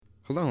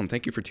Hello, and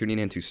thank you for tuning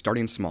in to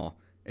Starting Small,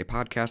 a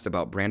podcast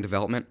about brand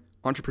development,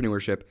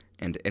 entrepreneurship,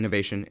 and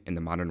innovation in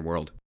the modern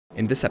world.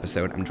 In this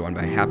episode, I'm joined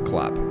by Hap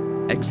Klopp,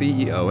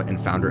 ex-CEO and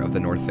founder of The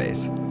North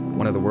Face,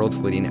 one of the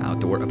world's leading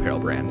outdoor apparel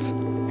brands.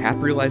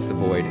 Hap realized the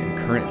void in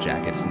current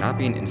jackets not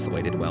being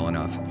insulated well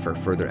enough for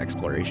further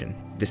exploration.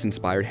 This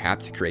inspired Hap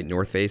to create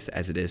North Face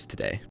as it is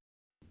today.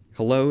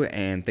 Hello,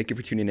 and thank you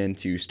for tuning in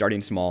to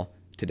Starting Small.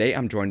 Today,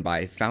 I'm joined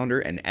by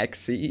founder and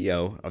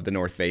ex-CEO of The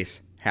North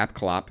Face, Hap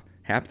Klopp.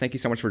 Hap, thank you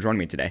so much for joining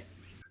me today.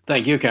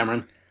 Thank you,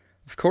 Cameron.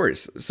 Of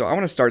course. So I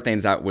want to start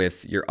things out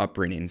with your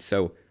upbringing.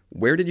 So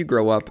where did you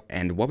grow up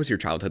and what was your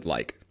childhood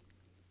like?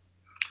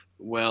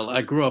 Well,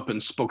 I grew up in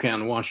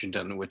Spokane,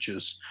 Washington, which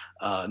is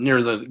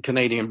near the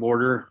Canadian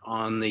border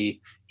on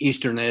the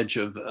eastern edge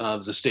of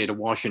the state of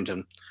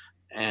Washington.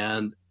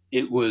 And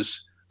it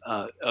was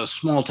a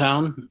small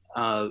town,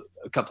 a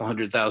couple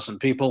 100,000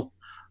 people.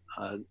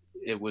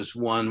 It was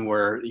one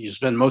where you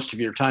spend most of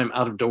your time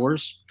out of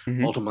doors.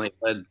 Ultimately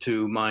led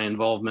to my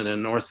involvement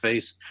in North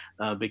Face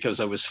because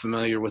I was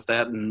familiar with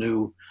that and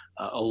knew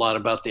a lot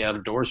about the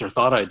outdoors, or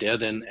thought I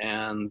did,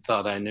 and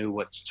thought I knew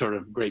what sort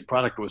of great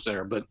product was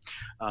there. But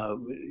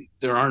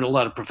there aren't a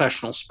lot of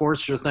professional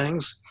sports or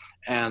things.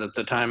 And at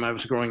the time I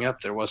was growing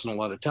up, there wasn't a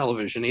lot of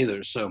television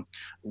either. So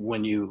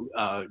when you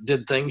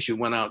did things, you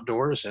went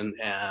outdoors, and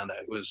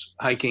it was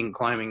hiking,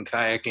 climbing,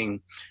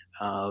 kayaking,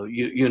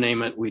 you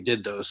name it, we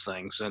did those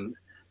things.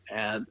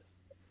 And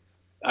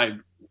I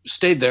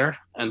stayed there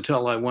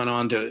until I went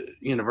on to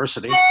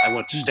university. I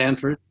went to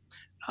Stanford,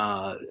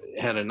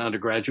 had an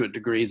undergraduate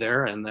degree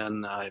there, and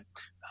then I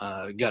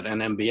got an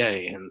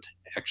MBA. And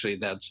actually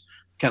that's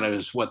kind of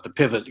is what the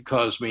pivot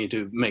caused me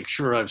to make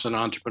sure I was an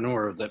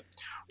entrepreneur. That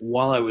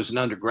while I was an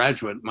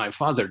undergraduate, my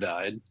father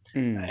died,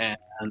 and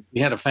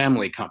we had a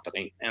family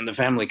company, and the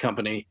family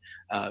company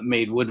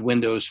made wood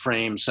windows,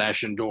 frames,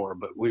 sash, and door,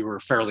 but we were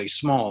fairly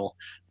small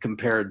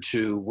compared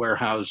to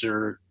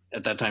Weyerhaeuser,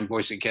 at that time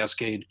Boise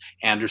Cascade,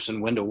 Anderson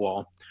Window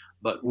Wall.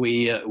 But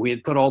we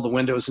had put all the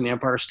windows in the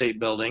Empire State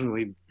Building.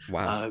 We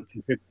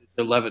contributed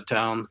to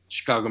Levittown,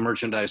 Chicago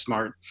Merchandise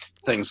Mart,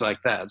 things like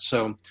that.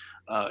 So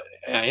I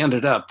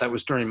ended up, that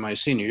was during my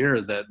senior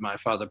year that my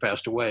father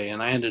passed away,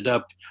 and I ended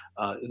up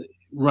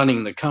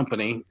running the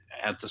company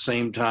at the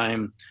same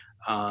time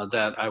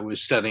that I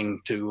was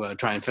studying to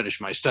try and finish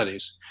my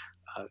studies.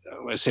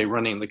 When I say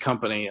running the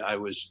company, I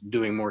was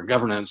doing more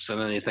governance than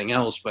anything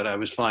else, but I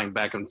was flying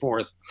back and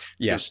forth.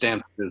 Because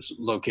Stanford is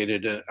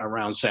located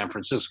around San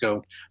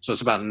Francisco, so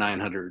it's about a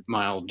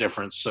 900-mile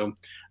difference. So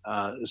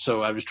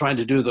I was trying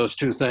to do those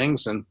two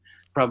things, and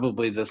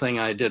probably the thing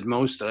I did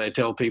most that I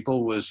tell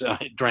people was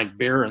I drank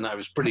beer, and I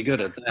was pretty good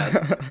at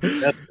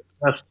that.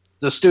 that's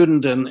the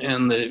student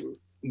and the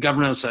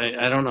governance,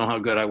 I don't know how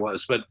good I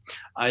was, but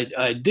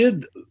I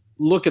did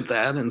look at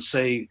that and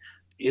say,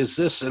 is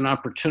this an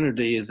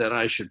opportunity that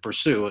I should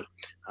pursue?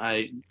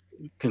 I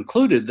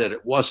concluded that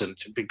it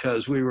wasn't,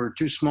 because we were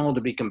too small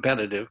to be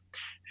competitive.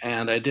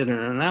 And I did an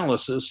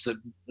analysis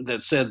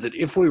that said that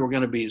if we were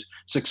going to be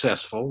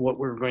successful, what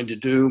we were going to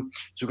do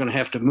is we're going to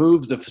have to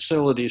move the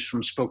facilities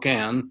from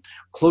Spokane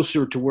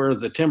closer to where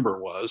the timber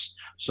was,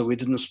 so we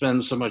didn't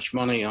spend so much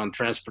money on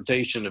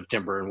transportation of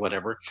timber and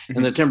whatever.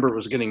 And the timber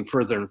was getting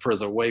further and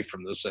further away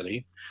from the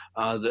city.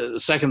 The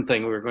second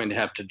thing we were going to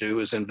have to do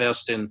is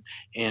invest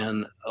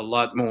in a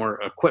lot more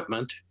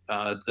equipment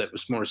that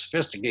was more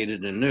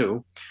sophisticated and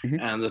new.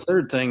 And the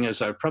third thing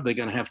is I'm probably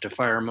going to have to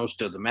fire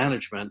most of the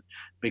management,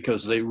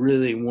 because they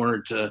really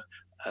weren't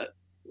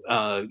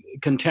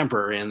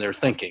contemporary in their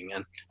thinking.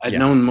 And I'd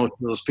known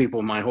most of those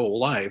people my whole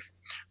life.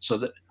 So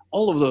that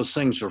all of those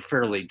things were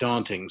fairly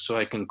daunting. So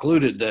I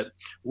concluded that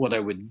what I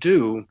would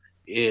do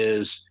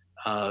is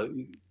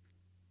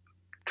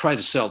try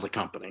to sell the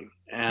company.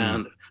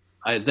 And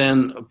I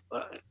then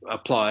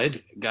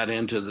applied, got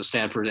into the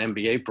Stanford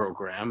MBA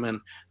program, and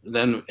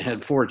then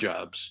had 4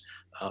 jobs.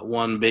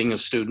 One being a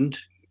student,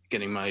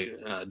 getting my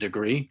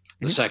degree.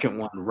 The second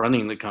one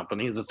running the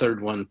company. The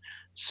third one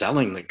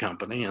selling the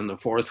company. And the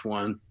fourth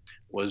one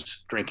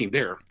was drinking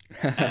beer.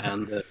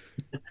 And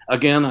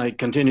again, I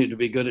continued to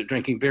be good at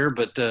drinking beer,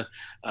 but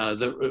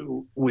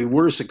we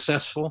were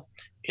successful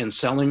in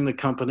selling the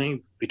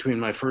company between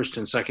my first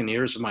and second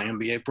years of my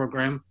MBA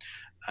program.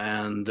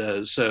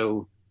 And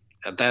so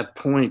at that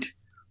point,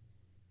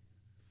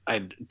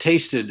 I'd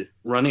tasted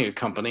running a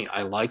company.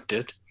 I liked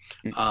it.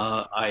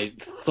 I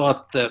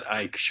thought that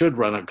I should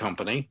run a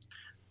company.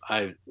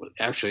 I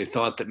actually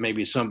thought that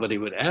maybe somebody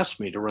would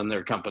ask me to run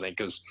their company,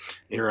 because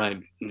here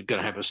I'm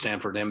going to have a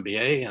Stanford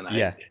MBA, and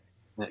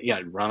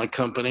I'd run a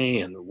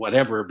company and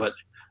whatever, but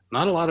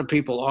not a lot of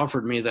people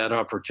offered me that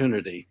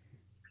opportunity.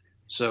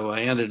 So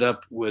I ended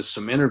up with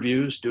some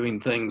interviews, doing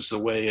things the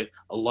way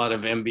a lot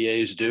of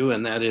MBAs do,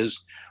 and that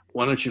is,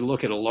 why don't you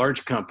look at a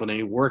large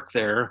company, work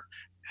there,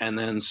 and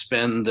then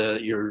spend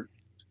your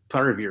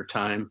part of your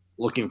time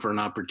looking for an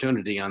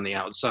opportunity on the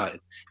outside.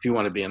 If you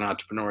want to be an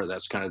entrepreneur,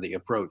 that's kind of the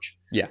approach.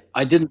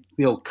 I didn't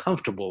feel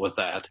comfortable with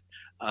that,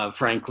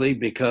 frankly,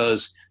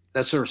 because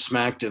that sort of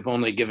smacked of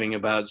only giving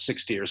about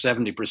 60 or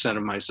 70%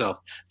 of myself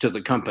to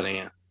the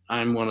company.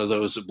 I'm one of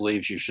those that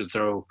believes you should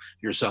throw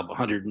yourself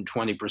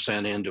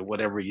 120% into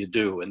whatever you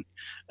do.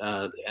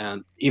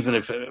 And even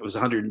if it was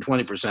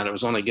 120%, I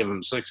was only giving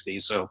them 60.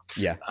 So,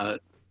 Yeah.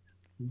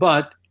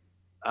 But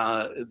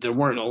there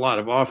weren't a lot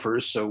of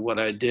offers. So what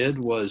I did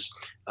was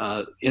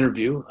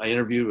interview. I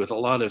interviewed with a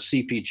lot of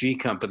CPG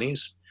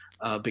companies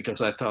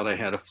because I thought I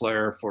had a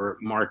flair for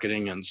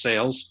marketing and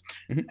sales,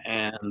 Mhm.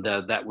 and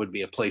that would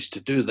be a place to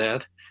do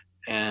that.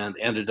 And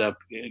ended up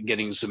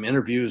getting some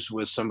interviews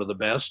with some of the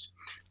best.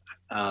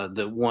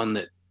 The one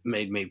that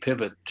made me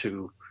pivot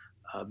to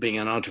being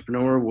an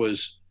entrepreneur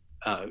was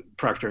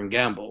Procter and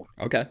Gamble.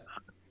 Okay.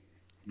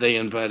 They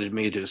invited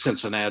me to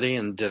Cincinnati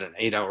and did an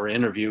 8-hour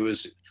interview,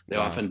 as they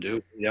Wow. often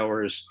do. 8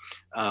 hours,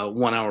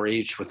 1 hour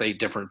each, with 8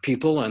 different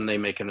people, and they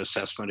make an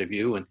assessment of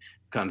you, and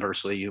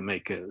conversely, you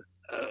make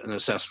an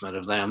assessment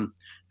of them.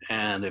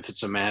 And if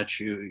it's a match,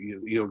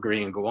 you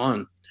agree and go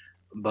on.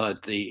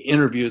 But the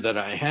interview that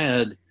I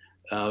had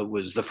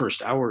was the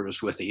first hour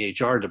was with the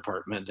HR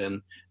department,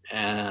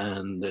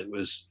 and it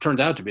was turned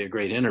out to be a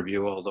great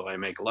interview, although I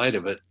make light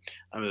of it.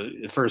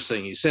 The first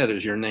thing he said,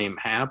 "Is your name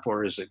Hap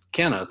or is it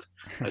Kenneth?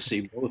 I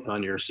see both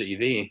on your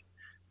CV."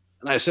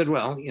 And I said,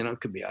 "Well, it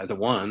could be either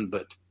one,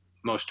 but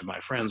most of my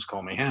friends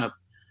call me Hap."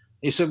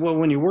 He said, "Well,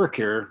 when you work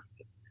here,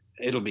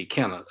 it'll be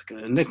Kenneth.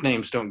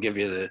 Nicknames don't give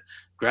you the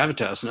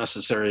gravitas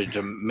necessary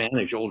to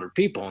manage older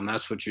people, and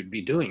that's what you'd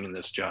be doing in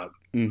this job."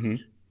 Mm-hmm.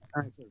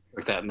 I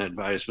took that in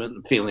advisement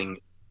and feeling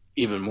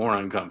even more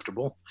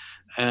uncomfortable.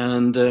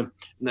 And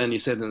then he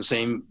said, in the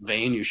same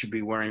vein, you should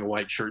be wearing a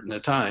white shirt and a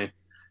tie.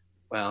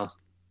 Well,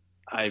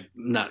 I'm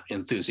not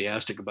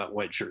enthusiastic about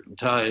white shirt and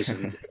ties,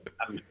 and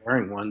I was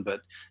wearing one,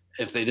 but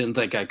if they didn't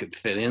think I could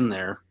fit in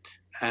there,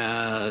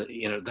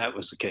 that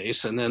was the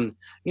case. And then,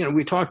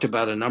 we talked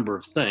about a number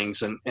of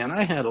things, and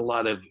I had a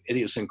lot of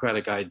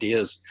idiosyncratic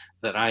ideas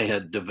that I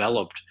had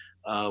developed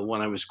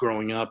when I was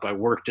growing up. I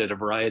worked at a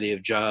variety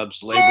of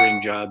jobs,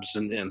 laboring jobs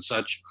and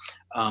such.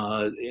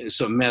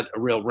 So met a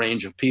real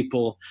range of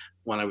people.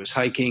 When I was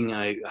hiking,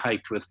 I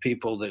hiked with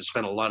people that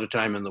spent a lot of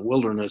time in the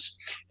wilderness,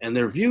 and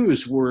their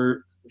views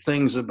were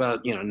things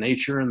about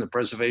nature and the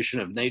preservation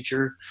of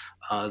nature.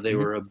 They Mm-hmm.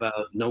 were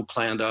about no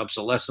planned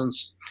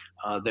obsolescence.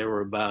 They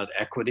were about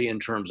equity in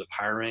terms of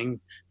hiring,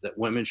 that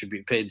women should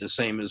be paid the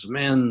same as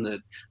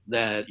men,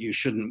 that you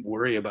shouldn't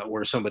worry about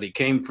where somebody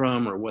came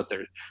from or what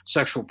their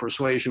sexual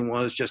persuasion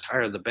was, just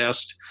hire the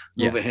best,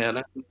 move Yeah. ahead.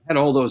 I had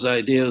all those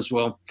ideas.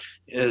 Well,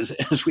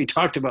 as we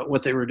talked about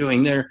what they were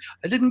doing there,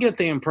 I didn't get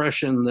the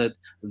impression that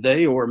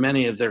they or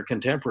many of their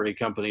contemporary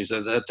companies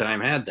at that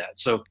time had that.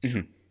 So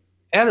Mm-hmm.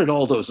 added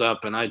all those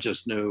up, and I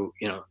just knew,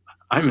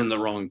 I'm in the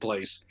wrong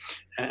place.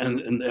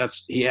 And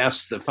he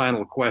asked the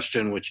final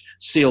question, which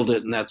sealed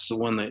it, and that's the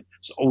one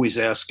that's always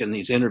asked in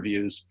these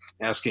interviews,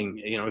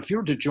 asking, if you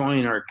were to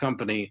join our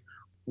company,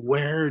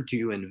 where do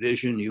you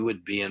envision you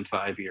would be in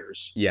 5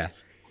 years? Yeah.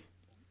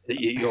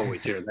 You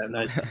always hear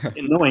that.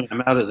 And knowing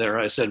I'm out of there,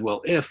 I said,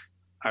 well, if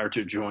I were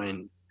to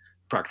join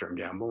Procter and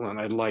Gamble, and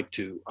I'd like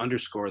to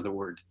underscore the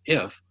word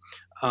if,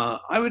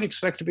 I would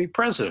expect to be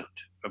president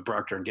of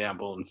Procter and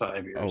Gamble in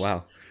 5 years. Oh,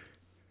 wow.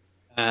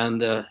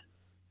 And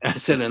I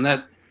said, and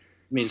that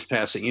means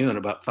passing you in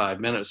about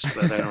 5 minutes,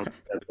 but I don't think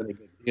that's any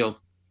big deal.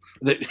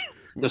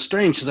 The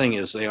strange thing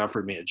is they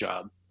offered me a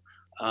job,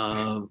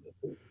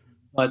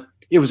 but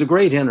it was a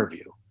great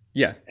interview.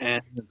 Yeah.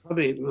 And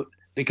probably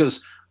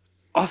because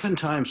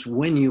oftentimes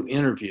when you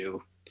interview,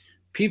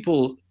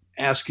 people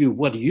ask you,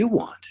 what do you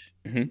want?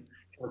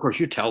 Mm-hmm. Of course,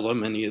 you tell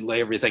them and you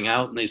lay everything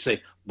out, and they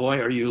say, boy,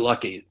 are you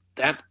lucky.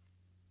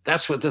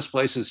 That's what this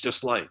place is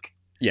just like.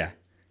 Yeah.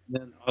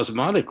 Then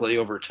osmotically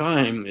over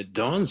time, it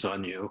dawns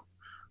on you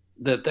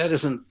that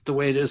isn't the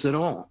way it is at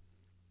all.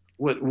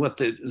 What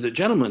the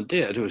gentleman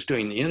did who was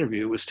doing the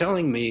interview was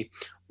telling me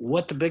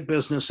what the big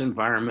business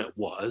environment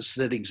was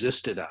that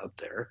existed out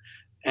there,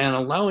 and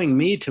allowing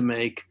me to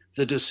make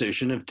the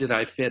decision of did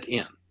I fit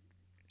in.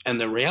 And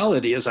the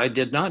reality is I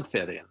did not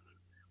fit in.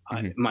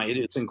 Mm-hmm. My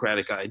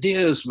idiosyncratic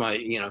ideas,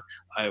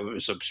 I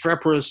was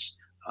obstreperous,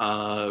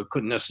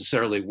 couldn't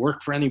necessarily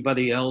work for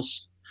anybody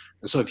else.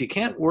 And so if you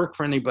can't work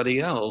for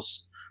anybody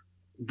else,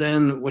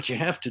 then what you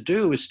have to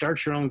do is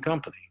start your own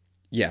company.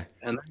 Yeah.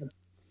 And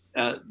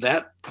at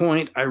that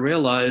point, I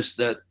realized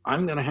that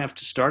I'm going to have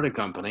to start a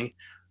company,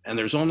 and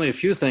there's only a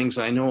few things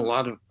I know a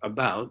lot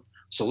about.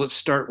 So let's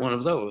start one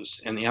of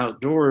those. And the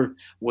outdoor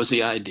was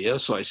the idea.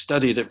 So I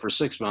studied it for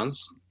 6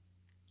 months,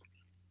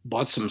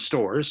 bought some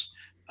stores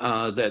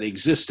that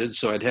existed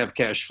so I'd have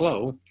cash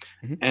flow,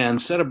 Mm-hmm. and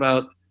set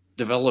about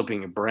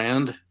developing a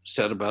brand,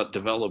 set about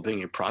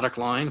developing a product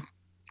line,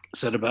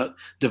 set about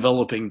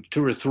developing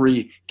 2 or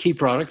 3 key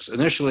products.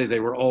 Initially, they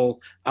were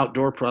all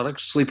outdoor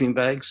products, sleeping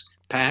bags,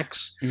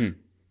 packs. Mm-hmm.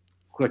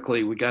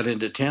 Quickly, we got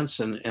into tents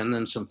and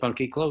then some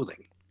funky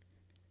clothing.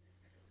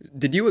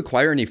 Did you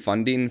acquire any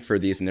funding for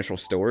these initial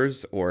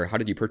stores, or how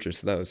did you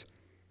purchase those?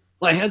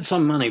 Well, I had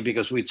some money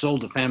because we'd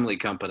sold the family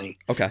company,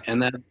 Okay.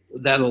 and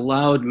that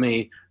allowed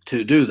me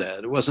to do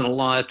that. It wasn't a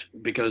lot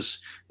because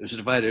it was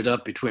divided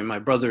up between my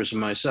brothers and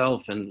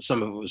myself, and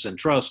some of it was in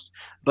trust,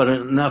 but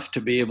enough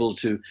to be able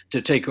to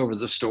take over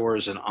the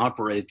stores and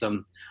operate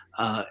them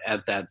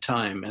at that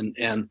time.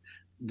 And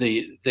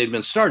they'd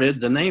been started.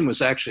 The name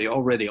was actually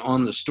already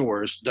on the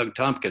stores. Doug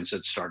Tompkins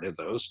had started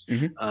those.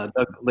 Hmm.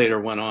 Doug later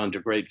went on to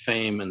great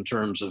fame in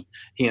terms of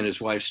he and his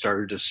wife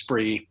started a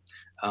spree.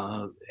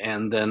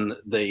 And then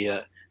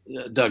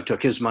Doug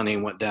took his money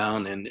and went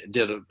down and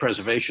did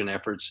preservation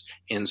efforts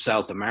in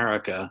South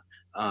America.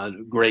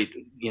 Great,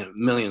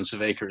 millions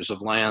of acres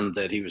of land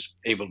that he was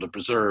able to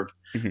preserve.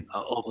 Hmm.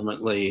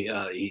 Ultimately,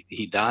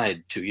 he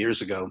died 2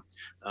 years ago,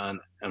 an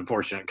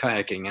unfortunate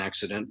kayaking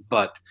accident,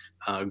 but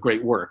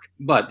great work.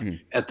 But Hmm.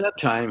 at that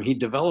time, he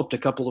developed a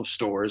couple of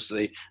stores.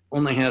 They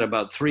only had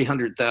about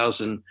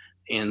 300,000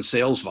 in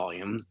sales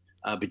volume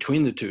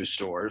between the two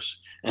stores,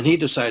 and he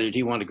decided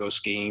he wanted to go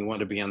skiing. He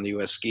wanted to be on the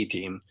U.S. ski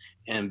team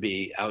and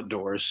be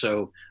outdoors.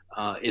 So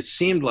it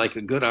seemed like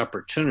a good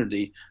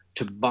opportunity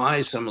to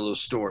buy some of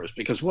those stores,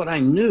 because what I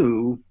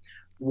knew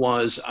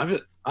was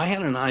I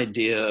had an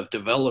idea of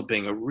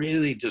developing a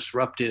really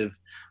disruptive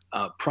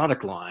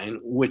product line,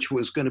 which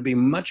was going to be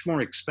much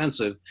more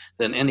expensive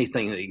than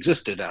anything that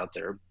existed out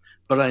there.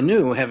 But I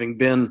knew, having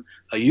been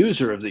a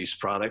user of these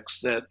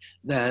products,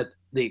 that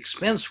the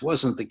expense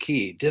wasn't the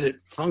key. Did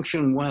it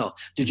function well?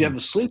 Did you Hmm. have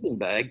a sleeping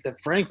bag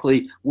that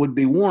frankly would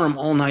be warm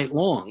all night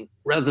long,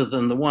 rather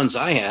than the ones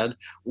I had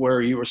where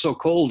you were so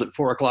cold at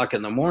 4 o'clock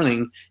in the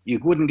morning, you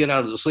wouldn't get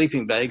out of the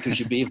sleeping bag because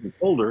you'd be even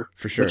colder,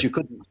 For but sure. you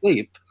couldn't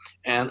sleep.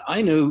 And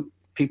I knew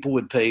people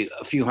would pay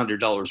a few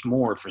 $100s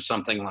more for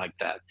something like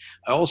that.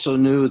 I also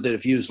knew that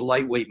if you used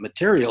lightweight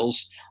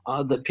materials,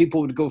 that people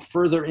would go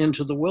further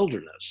into the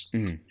wilderness.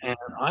 Hmm. And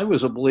I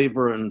was a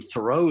believer in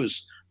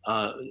Thoreau's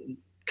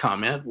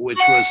comment, which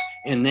was,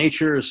 in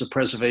nature is the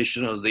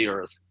preservation of the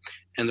earth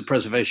and the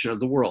preservation of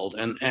the world.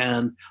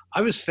 And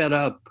I was fed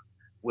up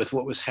with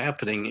what was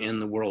happening in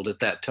the world at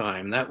that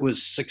time. That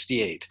was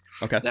 68.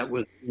 Okay. That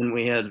was when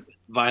we had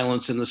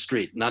violence in the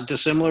street, not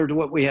dissimilar to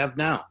what we have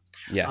now.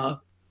 Yeah. Uh,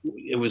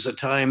 it was a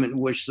time in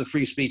which the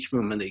free speech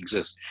movement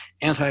exists,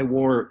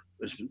 anti-war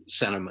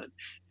sentiment.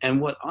 And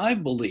what I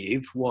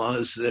believed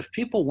was that if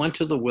people went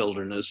to the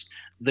wilderness,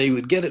 they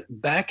would get it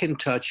back in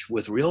touch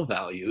with real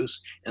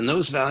values. And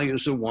those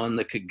values are one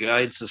that could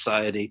guide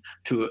society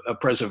to a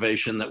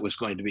preservation that was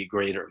going to be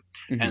greater.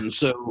 Hmm. And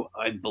so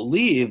I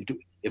believed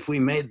if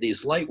we made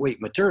these lightweight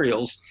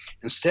materials,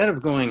 instead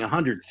of going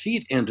 100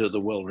 feet into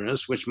the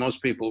wilderness, which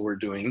most people were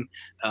doing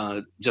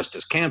just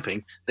as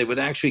camping, they would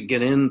actually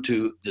get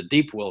into the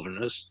deep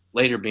wilderness,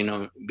 later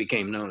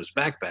became known as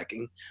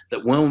backpacking,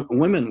 that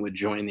women would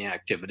join the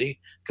activity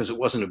because it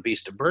wasn't a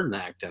beast of burden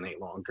act any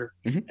longer.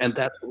 Hmm. And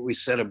that's what we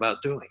set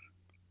about doing.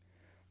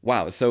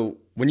 Wow. So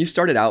when you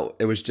started out,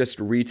 it was just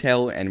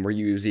retail, and were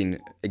you using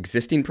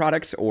existing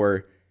products,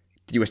 or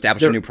did you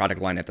establish a There, new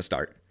product line at the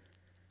start?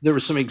 there were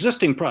some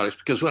existing products,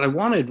 because what I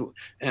wanted,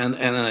 and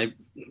I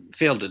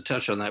failed to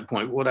touch on that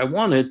point, what I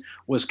wanted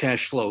was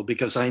cash flow,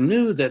 because I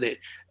knew that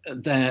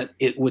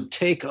it would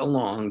take a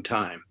long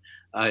time.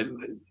 I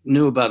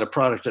knew about a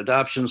product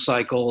adoption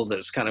cycle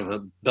that's kind of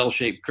a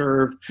bell-shaped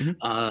curve.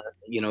 Hmm.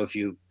 If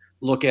you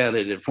look at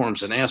it, it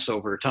forms an S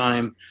over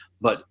time,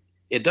 but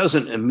it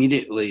doesn't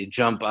immediately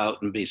jump out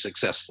and be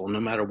successful, no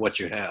matter what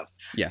you have.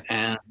 Yeah.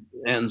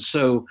 And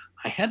so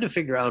I had to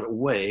figure out a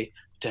way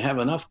to have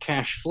enough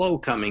cash flow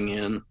coming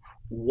in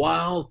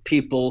while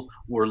people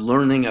were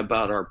learning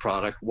about our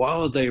product,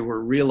 while they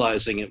were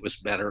realizing it was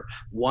better,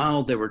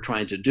 while they were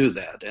trying to do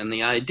that. And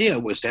the idea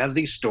was to have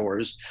these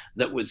stores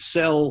that would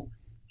sell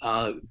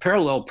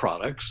parallel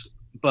products,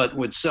 but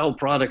would sell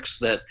products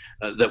that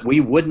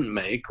we wouldn't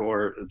make,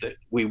 or that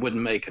we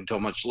wouldn't make until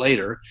much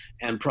later,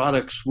 and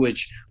products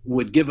which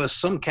would give us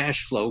some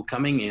cash flow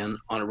coming in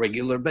on a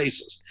regular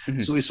basis. Hmm.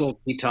 So we sold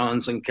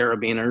pitons and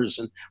carabiners,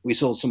 and we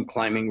sold some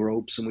climbing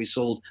ropes, and we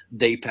sold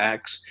day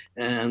packs,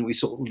 and we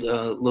sold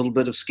a little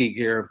bit of ski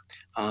gear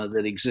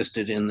that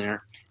existed in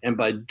there. And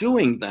by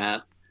doing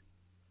that,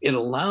 it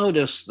allowed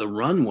us the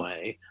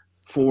runway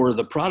for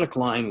the product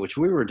line which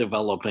we were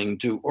developing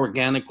to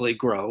organically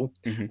grow.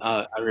 Hmm.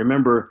 I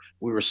remember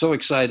we were so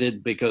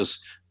excited because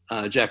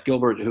Jack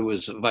Gilbert, who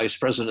was vice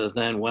president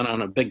then, went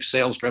on a big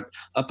sales trip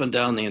up and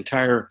down the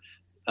entire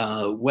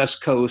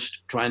West Coast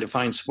trying to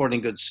find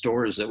sporting goods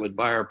stores that would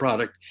buy our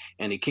product.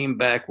 And he came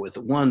back with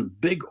one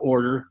big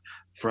order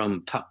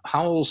from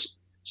Howell's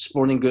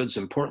Sporting Goods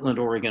in Portland,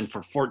 Oregon,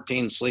 for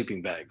 14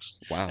 sleeping bags.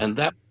 Wow. And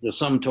that was the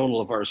sum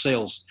total of our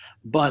sales.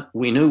 But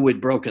we knew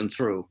we'd broken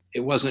through.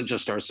 It wasn't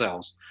just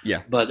ourselves.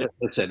 Yeah. But as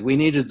I said, we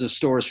needed the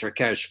stores for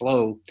cash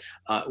flow.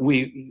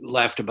 We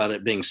laughed about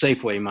it being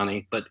Safeway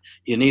money, but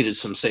you needed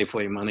some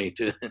Safeway money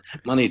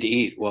to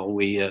eat while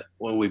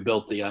we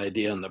built the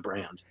idea and the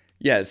brand.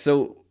 Yeah.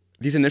 So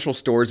these initial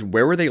stores,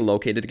 where were they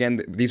located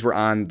again? These were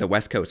on the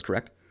West Coast,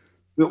 correct?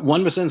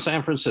 One was in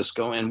San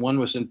Francisco and one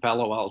was in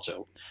Palo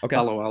Alto. Okay.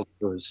 Palo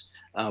Alto is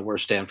where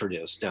Stanford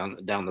is,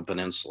 down the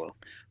peninsula.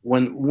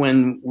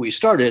 When we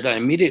started, I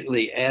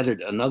immediately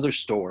added another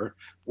store,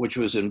 which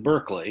was in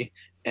Berkeley,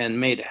 and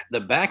made the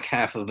back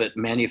half of it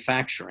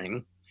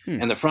manufacturing, Hmm.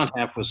 and the front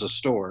half was a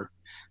store.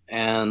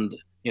 And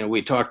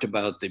we talked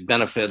about the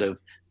benefit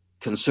of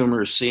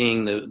consumers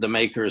seeing the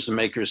makers, the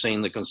makers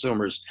seeing the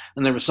consumers,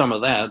 and there was some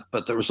of that,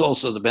 but there was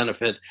also the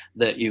benefit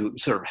that you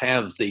sort of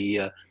have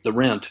the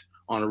rent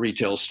on a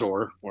retail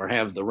store or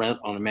have the rent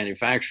on a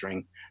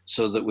manufacturing,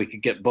 so that we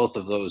could get both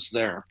of those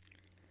there.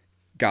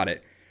 Got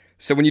it.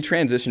 So when you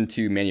transitioned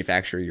to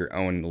manufacture your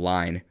own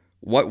line,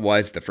 what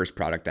was the first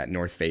product that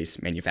North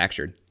Face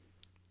manufactured?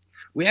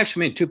 We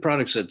actually made two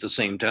products at the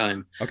same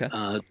time, Okay.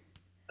 uh,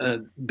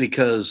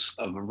 because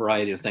of a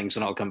variety of things,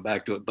 and I'll come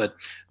back to it. But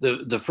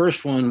the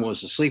first one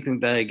was a sleeping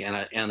bag and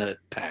a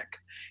pack,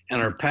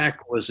 and our Hmm.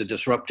 pack was a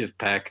disruptive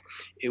pack.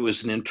 It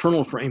was an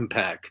internal frame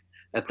pack.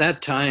 At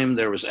that time,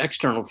 there was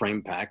external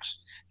frame packs.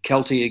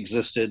 Kelty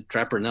existed.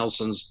 Trapper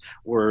Nelsons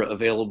were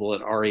available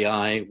at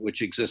REI,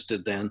 which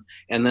existed then,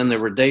 and then there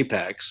were day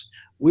packs.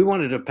 We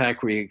wanted a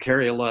pack where you could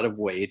carry a lot of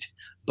weight,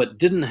 but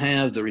didn't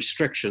have the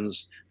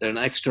restrictions that an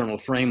external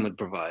frame would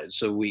provide.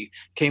 So we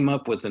came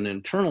up with an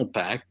internal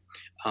pack.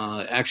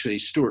 Actually,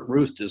 Stuart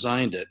Ruth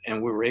designed it,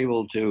 and we were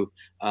able to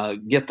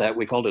get that.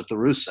 We called it the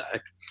Ruth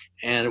sack,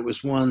 and it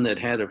was one that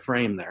had a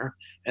frame there.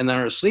 And then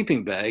our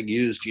sleeping bag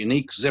used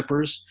unique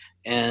zippers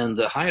and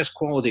the highest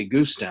quality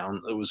goose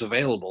down that was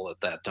available at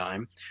that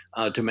time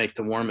to make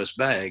the warmest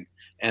bag.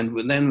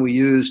 And then we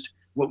used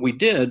what we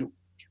did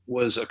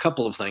was a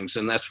couple of things,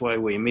 and that's why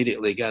we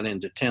immediately got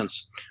into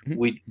tents. Mhm.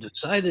 We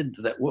decided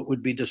that what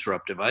would be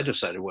disruptive, I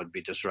decided what would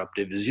be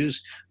disruptive, is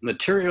use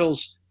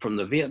materials from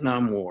the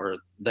Vietnam War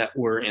that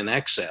were in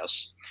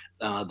excess,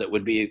 that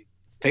would be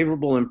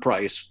favorable in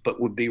price, but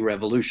would be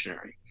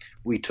revolutionary.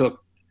 We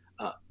took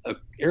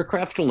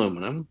aircraft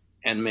aluminum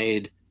and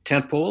made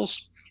tent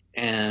poles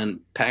and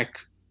pack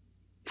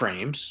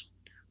frames.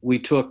 We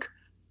took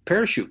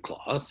parachute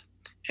cloth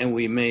and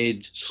we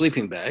made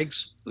sleeping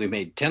bags. We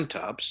made tent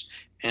tops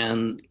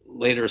and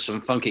later some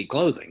funky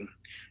clothing.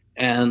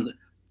 And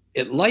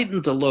it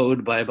lightened the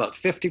load by about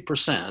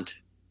 50%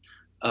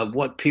 of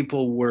what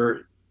people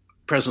were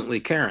presently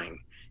carrying.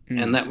 Hmm.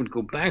 And that would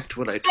go back to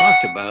what I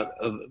talked about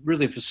of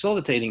really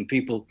facilitating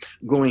people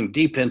going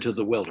deep into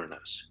the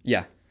wilderness.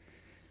 Yeah.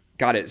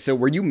 Got it. So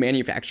were you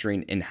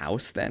manufacturing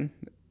in-house then?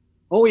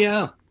 Oh,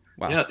 yeah.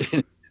 Wow.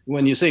 Yeah.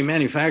 When you say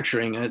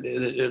manufacturing,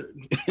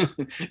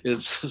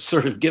 it's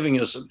sort of giving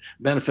us a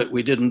benefit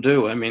we didn't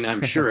do. I mean,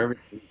 I'm sure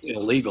everything's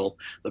illegal.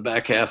 The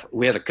back half,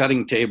 we had a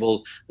cutting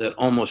table that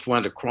almost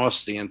went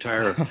across the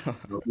entire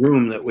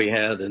room that we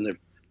had, and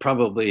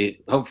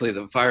hopefully,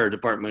 the fire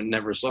department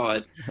never saw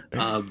it.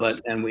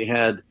 And we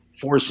had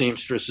four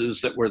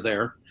seamstresses that were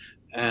there,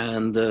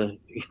 and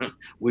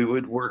we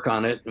would work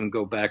on it and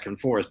go back and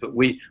forth. But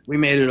we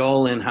made it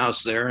all in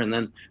house there, and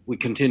then we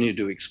continued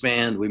to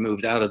expand. We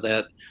moved out of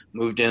that,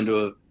 moved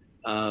into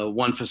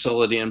one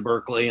facility in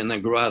Berkeley, and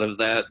then grew out of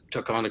that,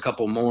 took on a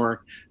couple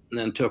more, and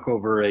then took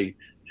over a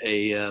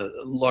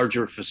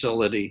larger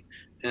facility.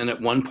 And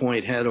at one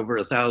point had over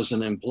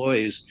 1,000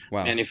 employees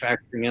Wow.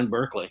 manufacturing in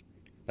Berkeley.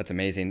 That's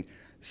amazing.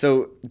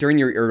 So during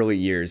your early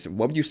years,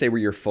 what would you say were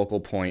your focal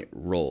point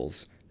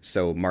roles?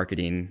 So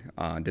marketing,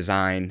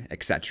 design,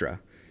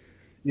 etc.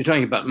 You're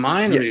talking about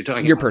mine, or Yeah, you're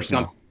talking your about the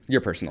personal. company?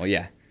 Your personal,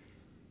 yeah.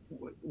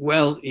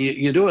 Well,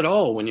 you do it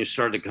all when you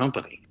start a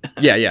company.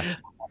 Yeah, yeah.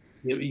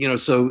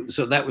 So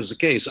that was the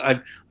case.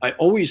 I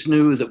always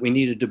knew that we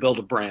needed to build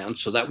a brand,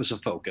 so that was a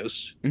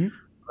focus. Hmm.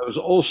 I was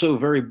also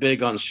very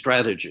big on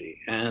strategy,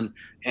 and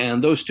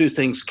those two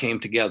things came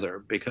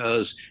together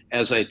because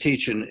as I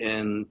teach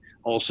and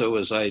also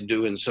as I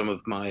do in some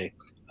of my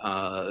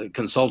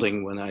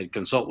consulting, when I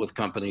consult with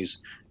companies,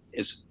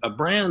 is a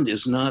brand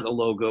is not a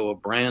logo, a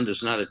brand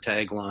is not a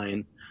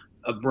tagline.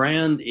 A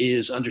brand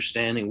is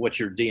understanding what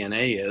your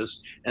DNA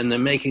is, and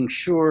then making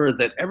sure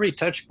that every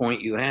touch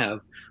point you have,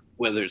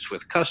 whether it's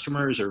with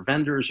customers or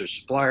vendors or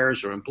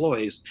suppliers or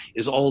employees,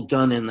 is all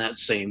done in that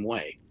same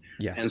way.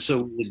 Yeah. And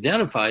so we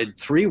identified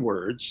three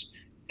words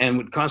and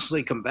would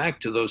constantly come back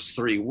to those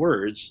three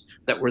words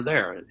that were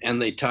there,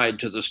 and they tied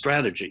to the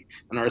strategy.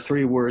 And our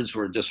three words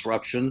were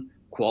disruption,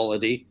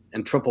 quality,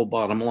 and triple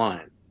bottom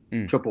line.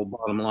 Mm. Triple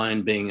bottom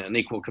line being an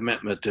equal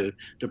commitment to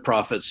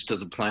profits, to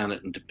the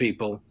planet, and to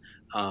people.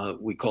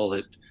 We call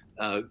it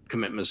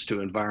commitments to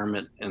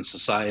environment and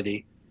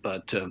society.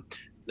 But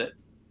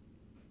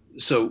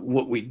so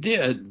what we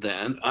did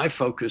then, I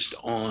focused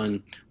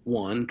on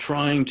one,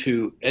 trying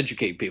to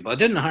educate people. I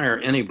didn't hire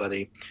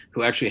anybody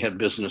who actually had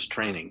business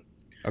training.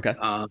 Okay.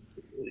 Uh,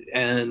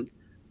 and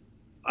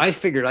I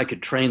figured I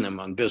could train them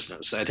on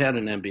business. I'd had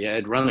an MBA,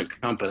 I'd run a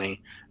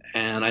company,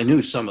 and I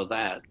knew some of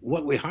that.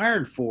 What we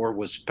hired for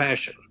was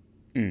passion.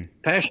 Mm.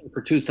 Passion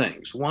for two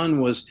things.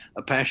 One was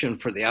a passion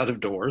for the out of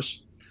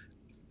doors,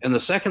 and the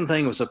second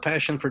thing was a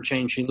passion for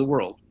changing the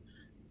world.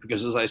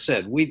 because as I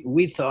said,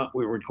 we thought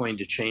we were going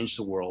to change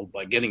the world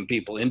by getting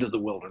people into the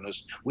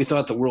wilderness. We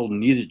thought the world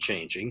needed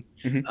changing.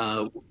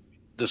 Hmm.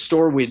 The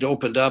store we'd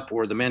opened up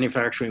where the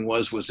manufacturing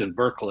was in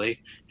Berkeley,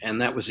 and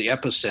that was the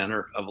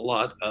epicenter of a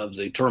lot of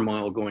the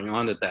turmoil going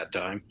on at that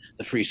time,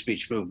 the free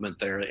speech movement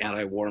there, the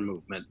anti-war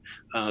movement.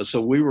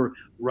 So we were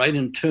right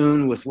in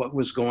tune with what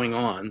was going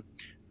on,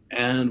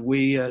 and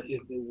we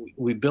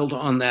built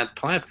on that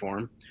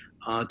platform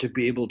to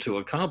be able to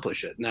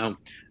accomplish it. Now,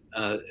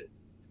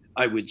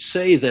 I would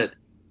say that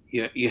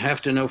you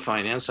have to know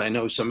finance. I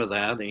know some of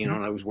that, and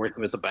I was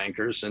working with the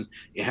bankers, and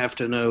you have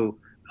to know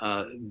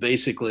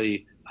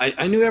basically,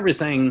 I knew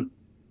everything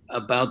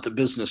about the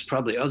business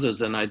probably other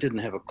than I didn't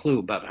have a clue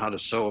about how to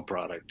sew a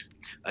product.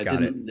 I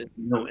Got it. didn't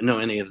know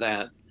any of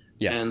that.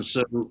 Yeah. And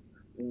so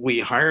we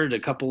hired a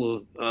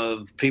couple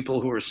of people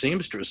who were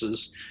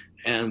seamstresses,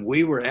 and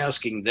we were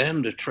asking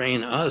them to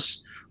train us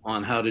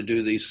on how to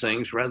do these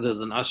things rather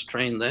than us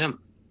train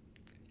them.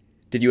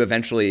 Did you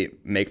eventually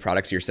make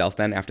products yourself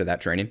then after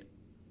that training?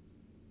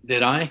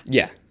 Did I?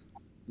 Yeah.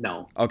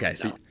 No. Okay.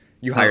 So No.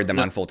 you hired them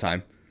No. on full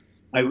time.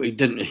 I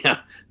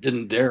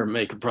didn't dare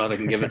make a product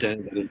and give it to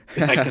anybody.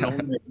 I can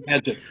only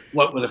imagine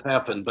what would have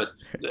happened, but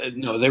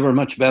no, they were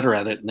much better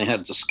at it, and they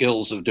had the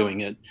skills of doing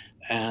it,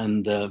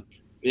 and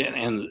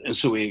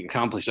so we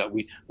accomplished that.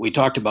 We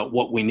talked about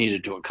what we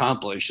needed to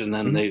accomplish, and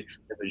then they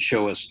would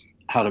show us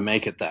how to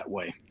make it that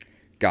way.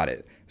 Got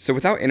it. So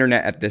without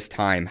internet at this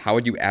time, how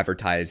would you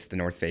advertise the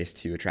North Face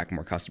to attract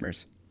more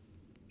customers?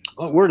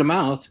 Well, word of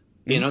mouth,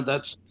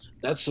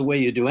 that's the way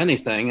you do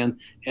anything,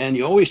 and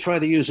you always try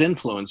to use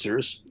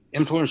influencers.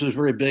 Influencers are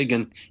very big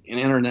in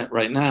internet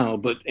right now,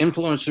 but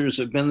influencers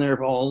have been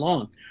there all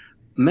along.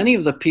 Many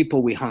of the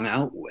people we hung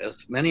out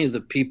with, many of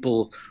the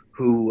people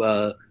who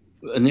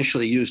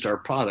initially used our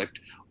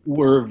product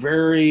were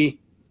very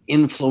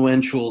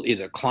influential,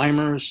 either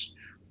climbers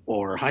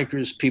or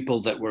hikers,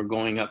 people that were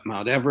going up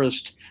Mount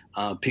Everest,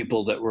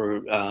 people that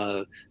were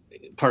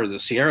part of the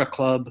Sierra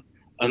Club,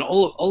 and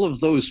all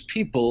of those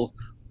people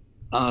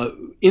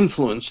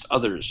influenced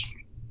others.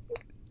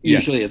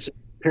 Usually it's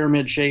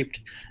pyramid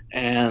shaped,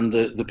 and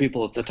the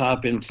people at the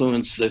top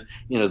influence the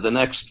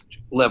next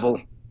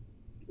level,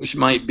 which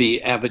might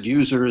be avid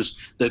users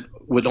that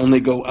would only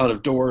go out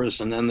of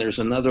doors, and then there's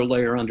another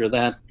layer under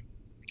that,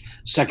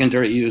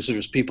 secondary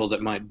users, people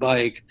that might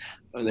bike,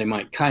 or they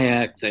might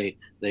kayak, they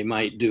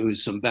might do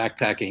some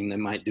backpacking, they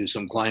might do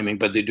some climbing,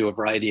 but they do a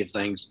variety of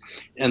things.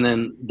 And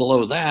then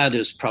below that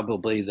is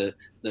probably the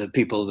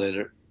people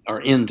that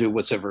are into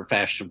whatever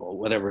fashionable,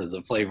 whatever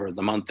the flavor of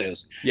the month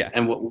is. Yeah.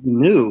 And what we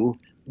knew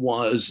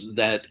was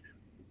that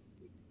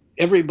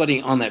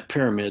everybody on that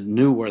pyramid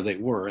knew where they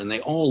were, and they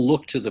all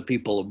looked to the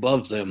people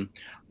above them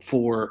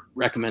for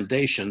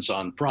recommendations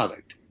on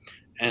product.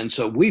 And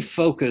so we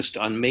focused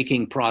on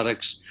making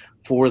products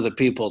for the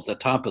people at the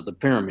top of the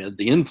pyramid,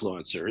 the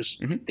influencers,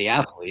 the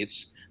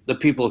athletes, the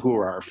people who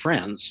are our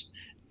friends.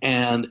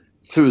 And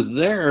through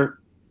their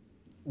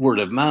word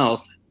of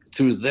mouth,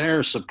 through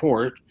their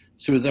support,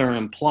 through their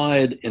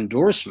implied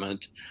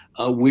endorsement,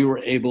 we were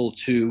able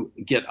to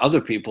get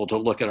other people to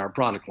look at our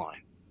product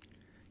line.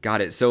 Got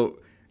it. So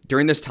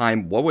during this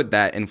time, what would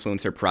that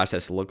influencer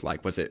process look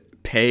like? Was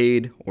it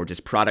paid or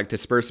just product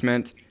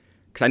disbursement?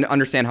 Because I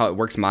understand how it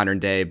works modern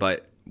day,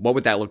 but what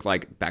would that look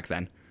like back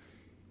then?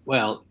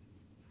 Well,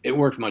 it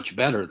worked much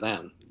better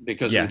then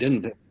because we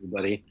didn't pay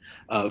anybody.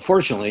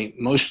 Fortunately,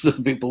 most of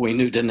the people we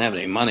knew didn't have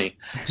any money,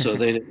 so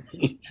they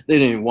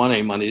didn't want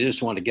any money. They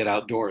just wanted to get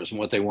outdoors, and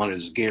what they wanted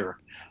is gear.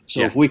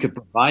 So if we could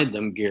provide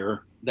them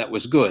gear, that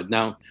was good.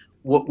 Now,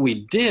 what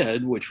we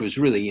did, which was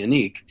really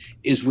unique,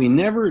 is we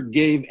never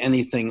gave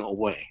anything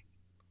away.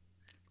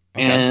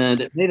 Okay.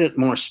 And it made it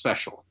more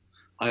special.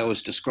 I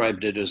always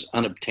described it as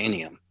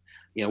unobtainium.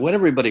 What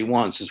everybody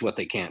wants is what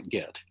they can't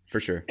get. For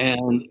sure.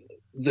 And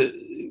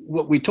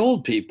what we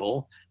told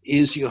people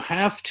is you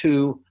have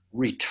to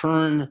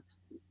return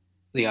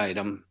the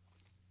item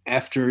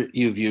after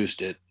you've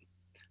used it,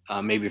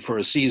 maybe for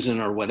a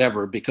season or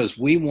whatever, because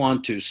we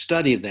want to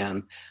study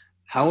then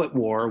how it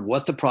wore,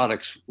 what the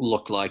products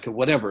looked like, or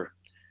whatever.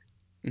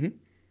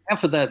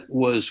 Half of that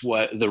was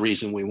the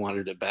reason we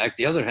wanted it back.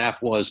 The other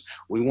half was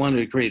we wanted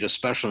to create a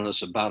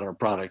specialness about our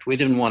product. We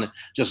didn't want to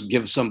just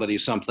give somebody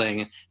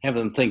something, have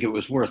them think it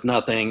was worth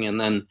nothing, and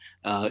then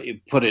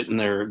put it in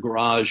their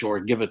garage or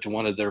give it to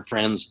one of their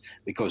friends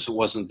because it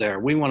wasn't there.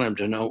 We wanted them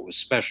to know it was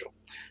special.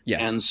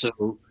 Yeah. And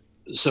so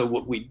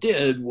what we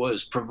did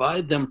was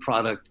provide them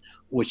product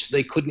which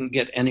they couldn't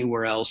get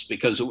anywhere else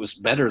because it was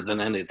better than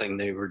anything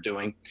they were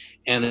doing,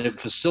 and it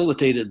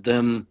facilitated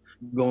them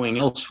going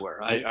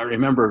elsewhere. I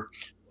remember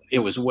it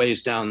was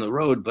ways down the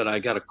road, but I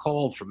got a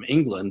call from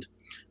England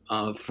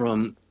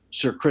from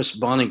Sir Chris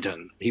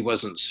Bonington. He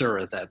wasn't Sir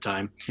at that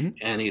time.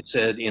 And he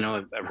said,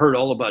 I've heard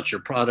all about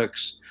your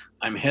products.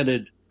 I'm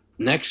headed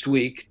next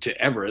week to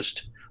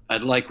Everest.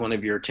 I'd like one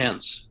of your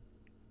tents.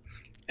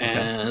 Okay.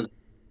 And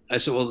I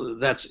said, well,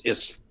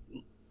 it's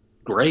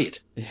great.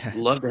 Yeah.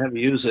 Love to have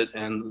you use it.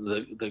 And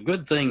the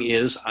good thing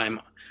is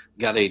I'm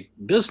got a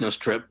business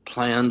trip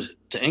planned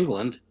to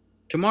England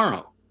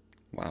tomorrow.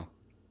 Wow.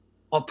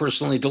 I'll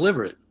personally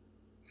deliver it.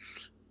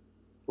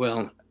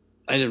 Well,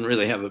 I didn't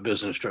really have a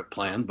business trip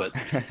planned, but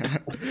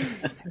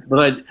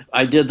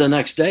I did the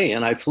next day,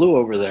 and I flew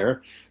over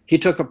there. He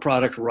took a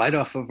product right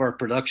off of our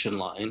production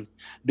line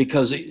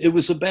because it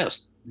was the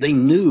best. They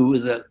knew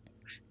that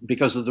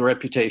because of the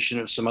reputation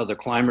of some other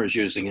climbers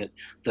using it,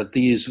 that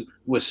these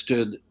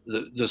withstood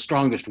the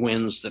strongest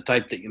winds, the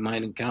type that you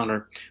might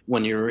encounter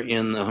when you're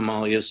in the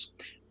Himalayas.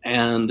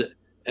 And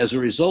as a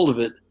result of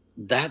it,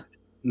 that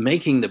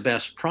making the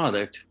best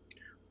product,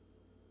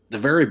 the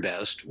very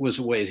best, was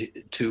a way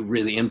to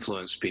really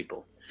influence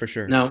people. For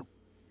sure. Now,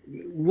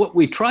 what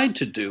we tried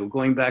to do,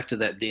 going back to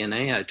that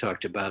DNA I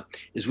talked about,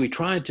 is we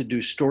tried to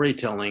do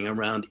storytelling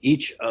around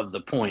each of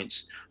the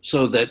points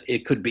so that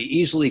it could be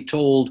easily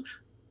told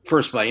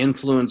first by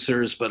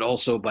influencers, but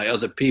also by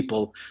other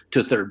people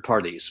to third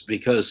parties.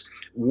 Because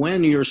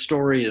when your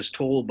story is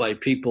told by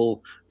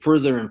people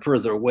further and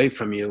further away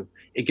from you,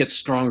 it gets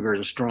stronger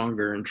and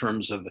stronger in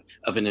terms of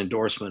an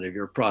endorsement of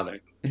your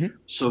product. Mm-hmm.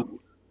 So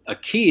a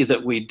key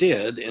that we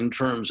did in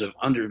terms of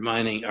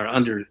undermining or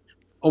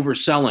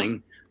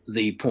overselling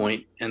the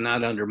point and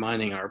not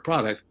undermining our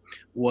product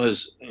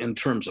was in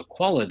terms of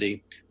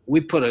quality.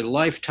 We put a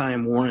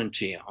lifetime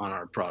warranty on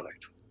our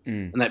product.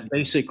 And that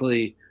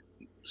basically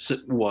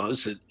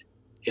was that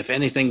if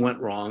anything went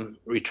wrong,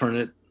 return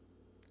it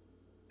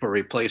for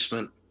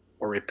replacement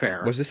or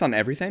repair. Was this on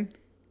everything?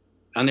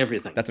 On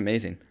everything. That's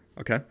amazing.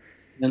 Okay.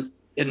 And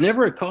it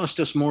never cost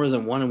us more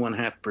than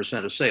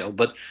 1.5% of sale,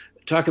 but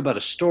talk about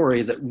a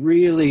story that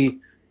really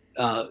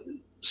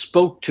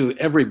spoke to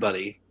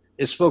everybody.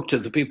 It spoke to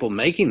the people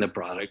making the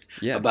product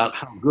about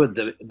how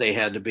good they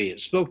had to be. It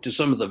spoke to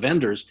some of the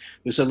vendors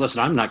who said, listen,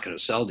 I'm not going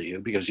to sell to you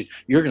because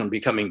you're going to be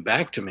coming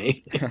back to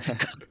me.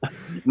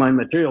 My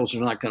materials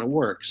are not going to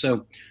work.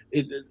 So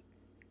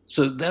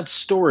that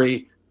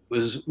story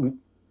was,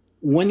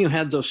 when you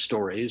had those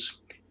stories,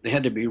 they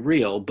had to be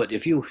real. But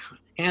if you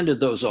handed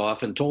those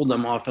off and told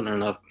them often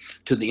enough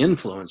to the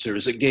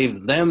influencers, it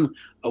gave them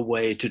a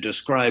way to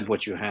describe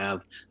what you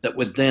have that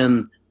would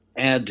then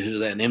add to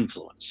that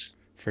influence.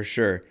 For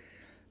sure.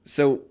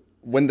 So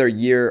when their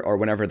year or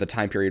whenever the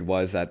time period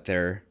was that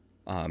their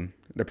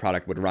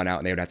product would run out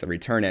and they would have to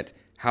return it,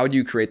 how would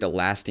you create the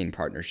lasting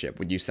partnership?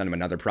 Would you send them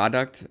another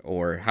product,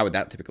 or how would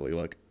that typically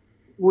look?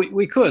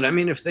 We could. I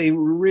mean, if they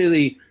were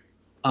really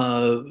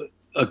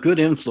a good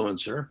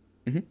influencer,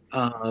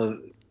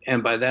 mm-hmm.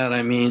 And by that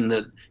I mean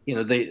that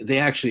they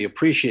actually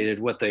appreciated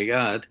what they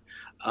got,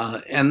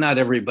 and not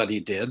everybody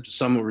did.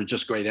 Some were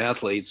just great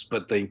athletes,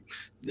 but they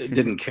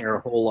didn't care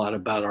a whole lot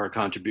about our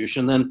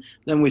contribution.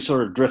 Then we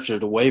sort of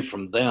drifted away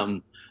from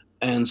them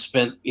and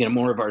spent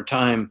more of our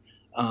time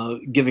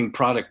giving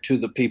product to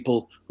the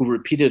people who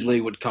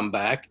repeatedly would come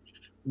back.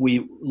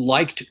 We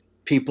liked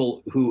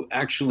people who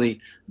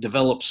actually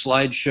developed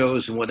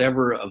slideshows and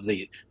whatever of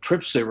the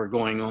trips they were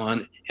going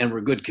on and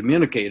were good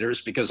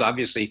communicators, because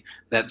obviously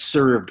that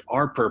served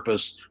our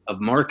purpose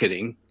of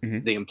marketing,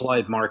 mm-hmm. the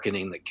implied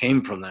marketing that came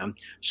from them.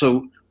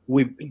 So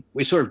we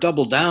sort of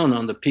doubled down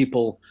on the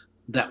people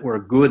that were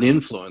good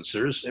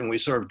influencers, and we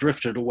sort of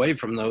drifted away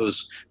from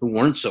those who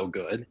weren't so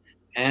good,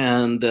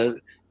 and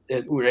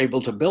we were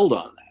able to build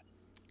on that.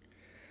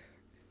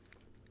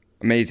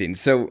 Amazing.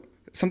 So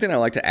something I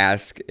like to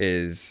ask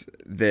is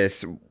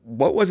this: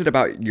 what was it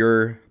about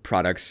your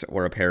products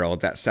or apparel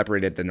that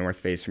separated the North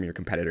Face from your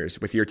competitors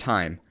with your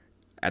time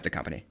at the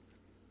company?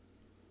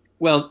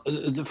 Well,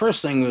 the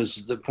first thing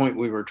was the point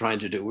we were trying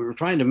to do. We were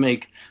trying to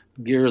make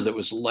gear that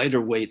was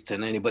lighter weight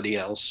than anybody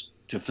else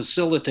to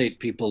facilitate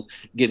people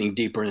getting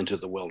deeper into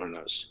the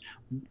wilderness.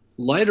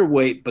 Lighter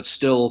weight, but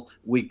still,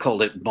 we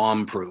called it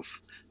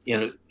bomb-proof.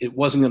 It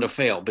wasn't going to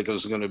fail because it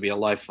was going to be a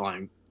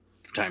lifetime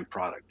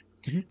product.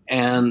 Mm-hmm.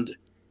 And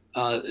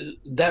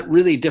that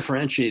really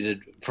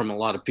differentiated from a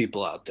lot of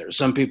people out there.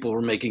 Some people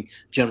were making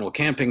general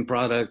camping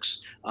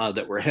products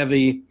that were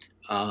heavy.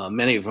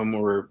 Many of them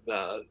were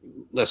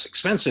less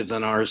expensive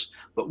than ours,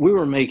 but we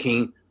were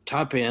making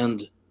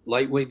top-end,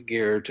 lightweight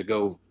gear to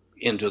go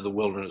into the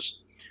wilderness.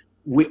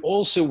 We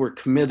also were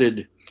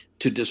committed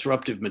to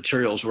disruptive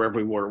materials wherever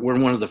we were. We're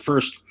one of the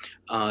first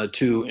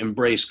to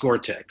embrace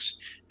Gore-Tex.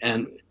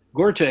 And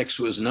Gore-Tex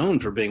was known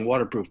for being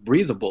waterproof,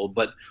 breathable,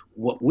 but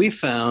what we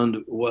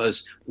found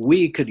was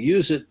we could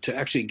use it to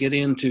actually get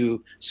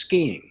into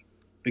skiing,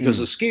 because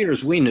the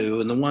skiers we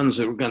knew and the ones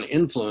that were going to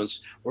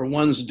influence were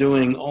ones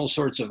doing all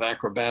sorts of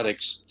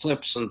acrobatics,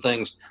 flips and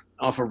things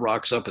off of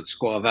rocks up at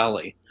Squaw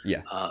Valley.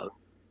 Yeah.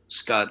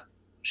 Scott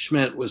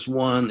Schmidt was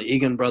one, the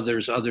Egan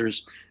brothers,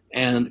 others.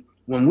 And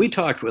when we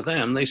talked with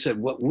them, they said,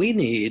 what we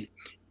need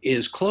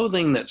is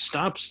clothing that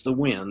stops the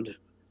wind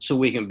so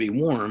we can be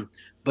warm,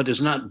 but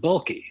is not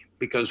bulky.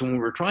 Because when we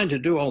were trying to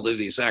do all of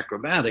these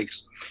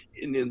acrobatics,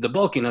 the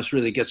bulkiness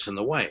really gets in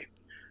the way.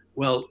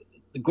 Well,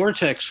 the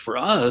Gore-Tex for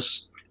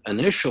us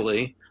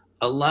initially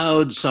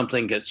allowed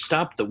something that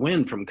stopped the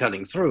wind from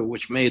cutting through,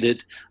 which made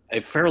it a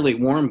fairly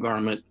warm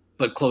garment,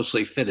 but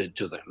closely fitted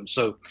to them.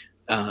 So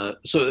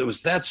it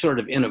was that sort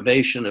of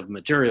innovation of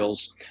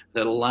materials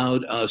that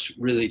allowed us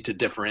really to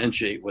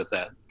differentiate with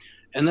that.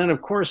 And then,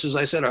 of course, as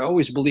I said, I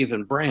always believe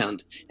in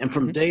brand. And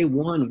from day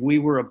one, we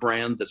were a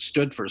brand that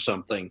stood for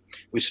something.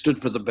 We stood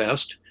for the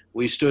best.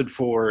 We stood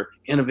for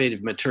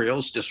innovative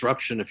materials,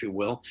 disruption, if you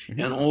will,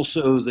 Mm-hmm. and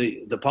also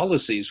the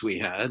policies we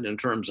had in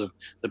terms of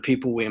the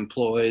people we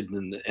employed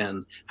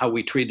and how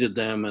we treated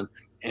them.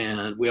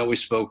 And we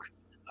always spoke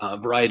a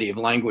variety of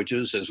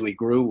languages. As we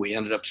grew, we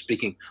ended up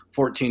speaking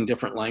 14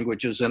 different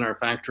languages in our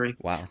factory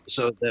Wow.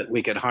 so that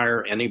we could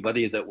hire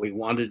anybody that we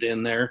wanted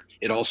in there.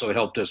 It also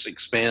helped us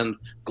expand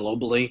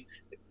globally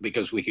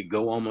because we could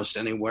go almost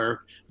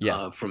anywhere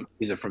Yeah. from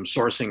either from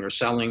sourcing or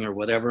selling or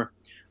whatever.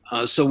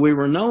 So we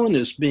were known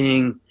as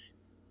being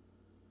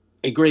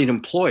a great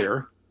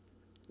employer,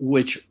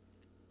 which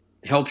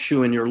helps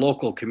you in your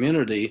local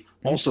community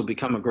also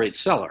become a great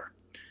seller.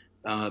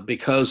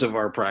 Because of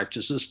our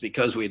practices,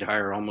 because we'd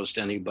hire almost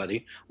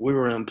anybody, we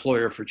were an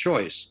employer for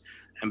choice.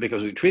 And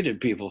because we treated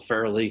people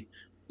fairly,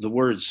 the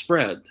word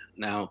spread.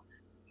 Now,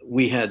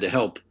 we had to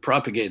help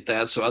propagate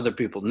that so other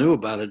people knew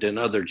about it in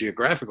other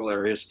geographical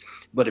areas.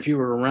 But if you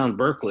were around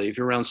Berkeley, if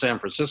you're around San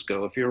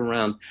Francisco, if you're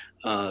around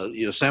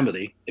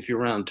Yosemite, if you're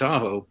around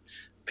Tahoe,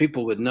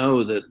 people would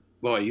know that,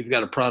 boy, you've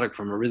got a product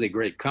from a really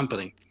great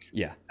company.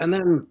 Yeah. And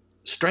then,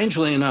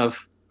 strangely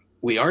enough,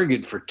 we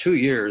argued for 2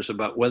 years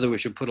about whether we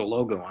should put a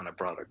logo on a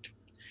product.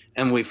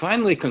 And we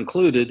finally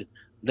concluded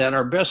that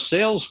our best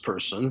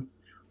salesperson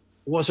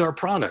was our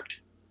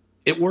product.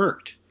 It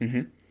worked.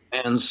 Mm-hmm.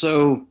 And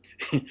so,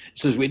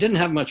 since we didn't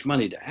have much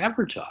money to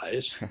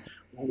advertise,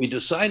 what we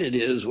decided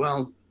is,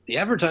 well, the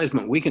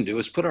advertisement we can do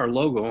is put our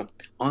logo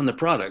on the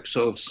product.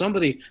 So if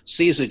somebody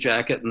sees a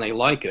jacket and they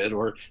like it,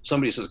 or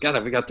somebody says, God,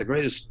 I've got the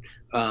greatest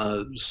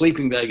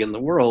sleeping bag in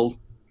the world,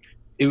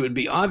 it would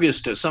be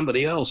obvious to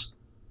somebody else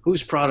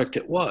whose product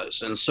it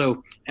was. And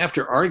so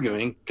after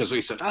arguing, because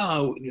we said,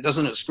 oh,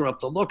 doesn't it screw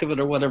up the look of it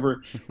or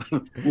whatever,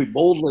 we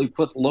boldly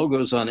put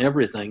logos on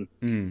everything.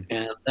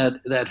 And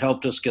that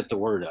helped us get the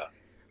word out.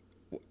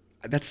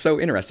 That's so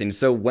interesting.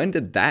 So when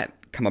did that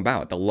come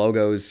about? The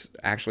logos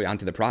actually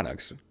onto the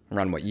products?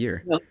 Around what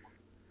year?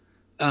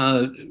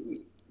 Well,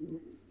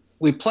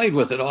 we played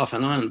with it off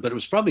and on, but it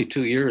was probably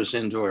 2 years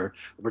into our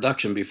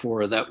production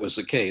before that was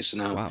the case.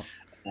 Now, wow.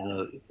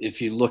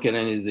 If you look at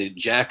any of the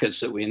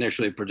jackets that we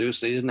initially produced,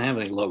 they didn't have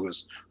any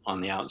logos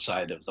on the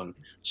outside of them.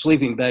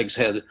 Sleeping bags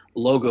had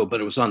logo, but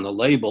it was on the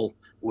label,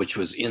 which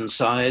was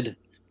inside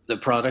the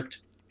product,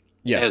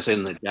 as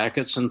in the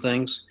jackets and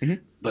things.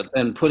 Mm-hmm. But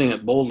then putting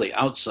it boldly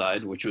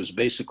outside, which was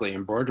basically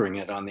embroidering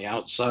it on the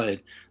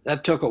outside,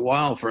 that took a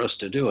while for us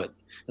to do it.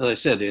 As I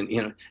said,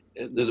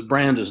 the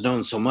brand is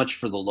known so much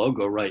for the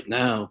logo right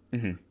now.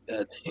 Mm-hmm.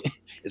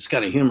 It's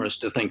kind of humorous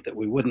to think that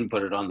we wouldn't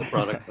put it on the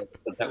product,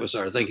 but that was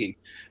our thinking.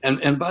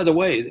 And by the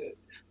way,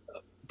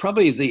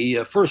 probably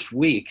the first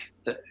week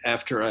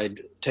after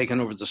I'd taken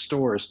over the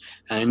stores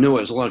and I knew I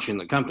was launching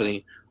the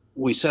company,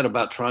 we set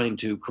about trying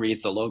to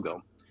create the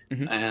logo.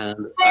 Mm-hmm.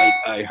 And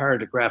I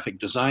hired a graphic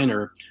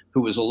designer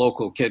who was a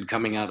local kid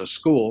coming out of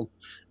school,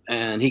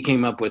 and he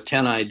came up with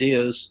 10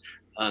 ideas.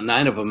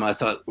 9 of them I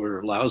thought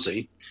were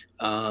lousy.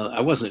 I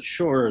wasn't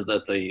sure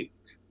that the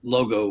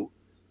logo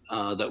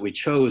that we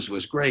chose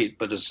was great,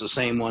 but it's the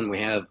same one we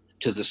have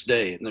to this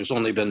day. And there's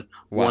only been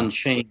one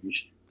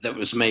change that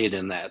was made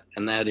in that,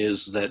 and that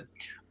is that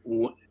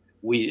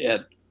we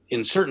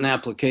in certain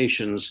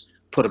applications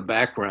put a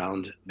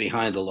background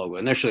behind the logo.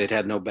 Initially, it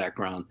had no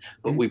background,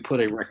 but we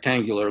put a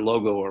rectangular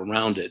logo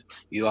around it.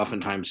 You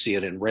oftentimes see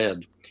it in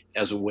red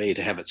as a way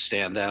to have it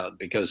stand out,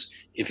 because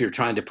if you're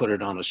trying to put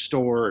it on a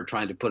store or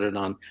trying to put it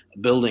on a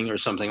building or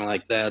something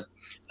like that,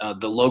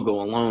 the logo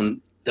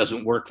alone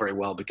doesn't work very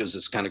well because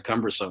it's kind of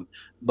cumbersome.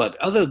 But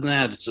other than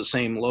that, it's the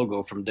same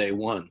logo from day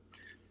one.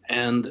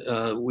 And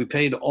we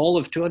paid all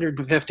of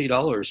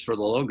 $250 for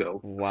the logo.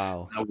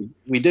 Wow. Now,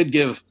 we did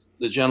give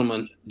the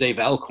gentleman, Dave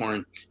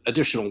Alcorn,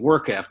 additional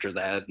work after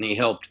that, and he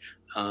helped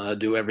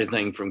do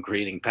everything from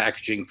creating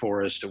packaging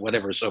for us to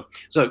whatever. So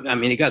I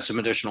mean, he got some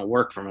additional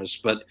work from us,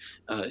 but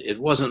it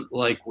wasn't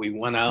like we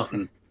went out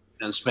and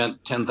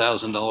spent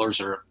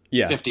 $10,000 or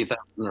 $50,000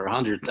 or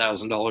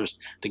 $100,000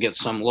 to get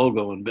some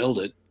logo and build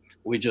it.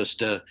 We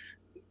just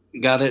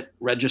got it,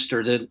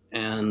 registered it,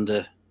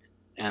 and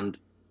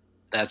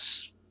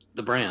that's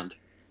the brand.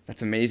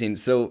 That's amazing.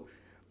 So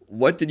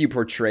what did you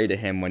portray to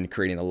him when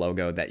creating the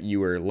logo that you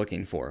were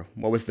looking for?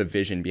 What was the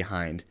vision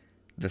behind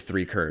the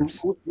 3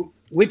 curves?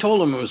 We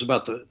told him it was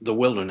about the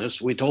wilderness.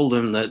 We told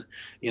him that,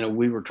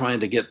 we were trying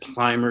to get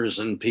climbers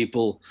and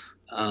people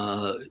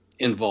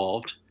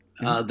involved,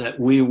 that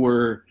we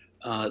were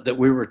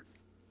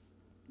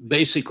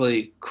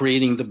basically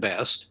creating the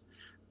best.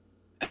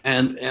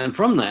 And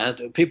from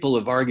that, people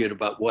have argued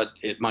about what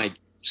it might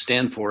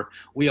stand for.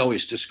 We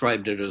always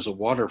described it as a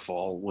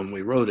waterfall when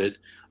we wrote it,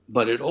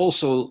 but it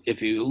also,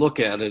 if you look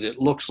at it, it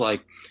looks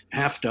like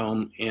Half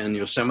Dome in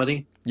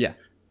Yosemite. Yeah.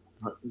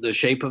 The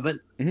shape of it.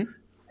 Mm-hmm.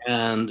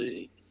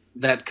 And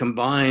that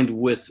combined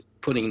with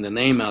putting the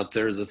name out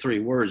there, the 3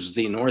 words,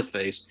 The North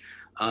Face,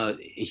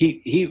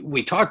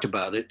 we talked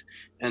about it,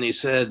 and he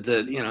said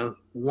that,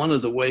 one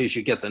of the ways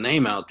you get the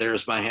name out there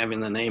is by having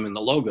the name in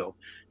the logo.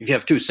 If you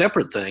have two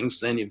separate things,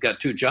 then you've got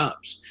two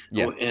jobs.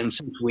 Yeah. And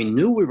since we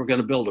knew we were going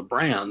to build a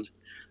brand,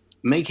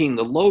 making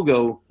the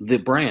logo the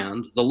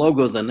brand, the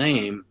logo the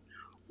name,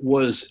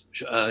 was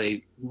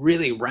a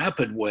really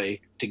rapid way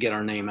to get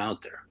our name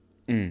out there.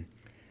 Mm.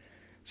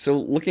 So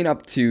looking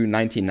up to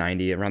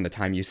 1990, around the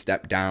time you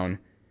stepped down,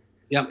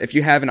 Yep. if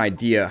you have an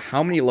idea,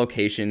 how many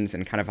locations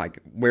and kind of like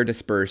where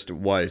dispersed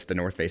was the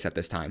North Face at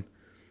this time?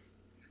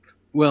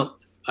 Well,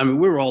 I mean,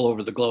 we were all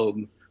over the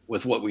globe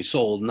with what we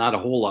sold, not a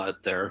whole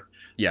lot there.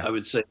 Yeah. I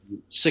would say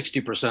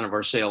 60% of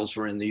our sales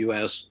were in the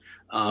US.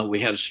 We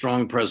had a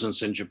strong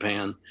presence in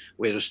Japan.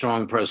 We had a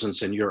strong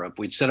presence in Europe.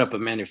 We'd set up a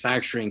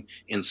manufacturing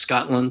in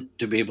Scotland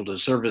to be able to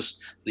service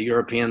the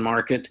European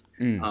market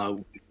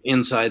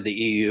inside the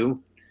EU.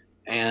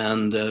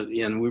 And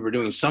we were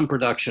doing some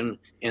production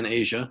in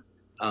Asia,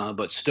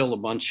 but still a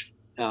bunch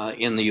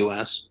in the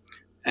US.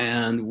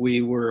 And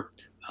we were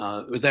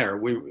there.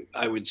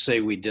 I would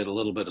say we did a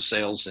little bit of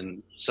sales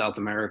in South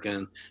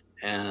America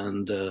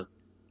and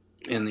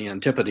in the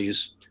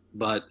Antipodes,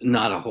 but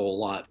not a whole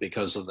lot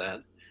because of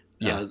that.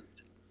 Yeah.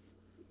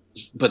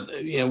 But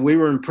we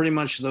were in pretty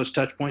much those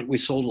touch points. We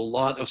sold a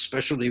lot of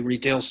specialty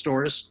retail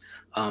stores,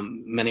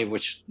 many of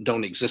which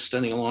don't exist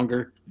any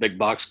longer. Big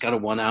Box kind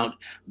of won out,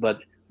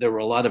 but there were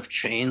a lot of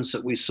chains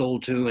that we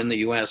sold to in the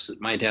U.S.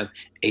 that might have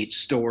 8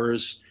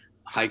 stores.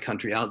 High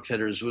Country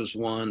Outfitters was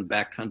one.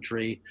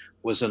 Backcountry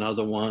was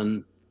another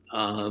one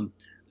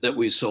that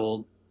we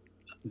sold.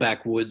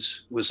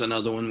 Backwoods was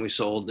another one we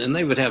sold. And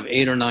they would have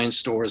 8 or 9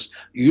 stores,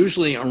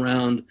 usually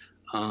around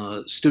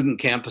student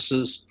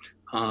campuses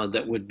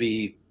that would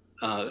be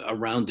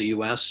around the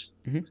U.S.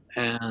 Mm-hmm.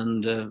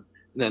 And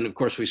then, of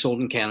course, we sold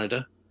in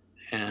Canada.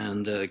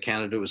 And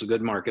Canada was a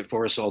good market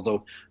for us,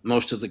 although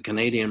most of the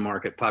Canadian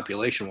market,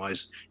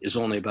 population-wise, is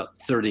only about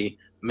 30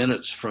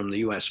 minutes from the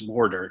U.S.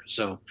 border.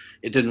 So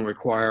it didn't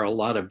require a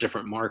lot of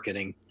different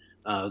marketing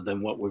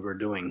than what we were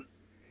doing.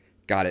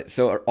 Got it.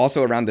 So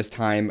also around this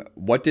time,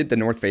 what did the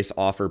North Face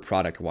offer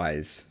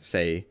product-wise,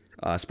 say,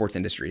 sports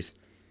industries?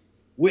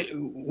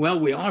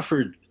 We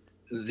offered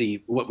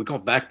what we call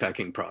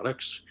backpacking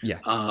products, Yeah.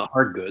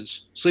 Hard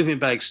goods, sleeping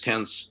bags,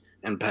 tents,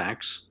 and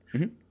packs.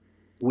 Mm-hmm.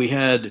 We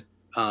had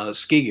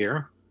ski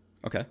gear,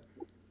 Okay.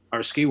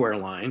 our ski wear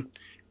line.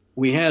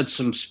 We had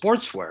some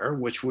sportswear,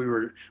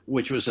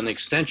 which was an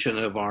extension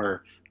of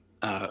our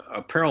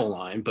apparel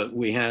line, but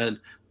we had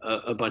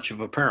a bunch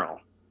of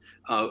apparel.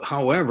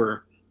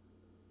 However,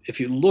 if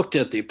you looked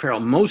at the apparel,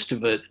 most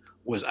of it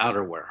was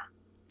outerwear.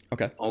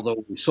 Okay.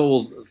 Although we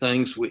sold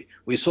things,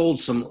 we sold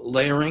some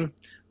layering.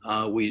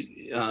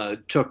 We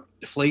took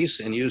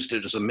fleece and used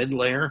it as a mid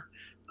layer.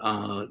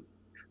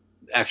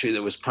 Actually,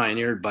 that was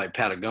pioneered by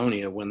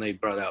Patagonia when they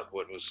brought out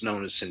what was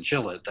known as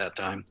chinchilla at that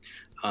time.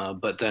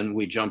 But then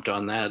we jumped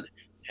on that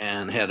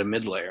and had a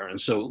mid layer.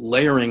 And so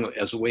layering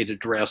as a way to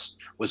dress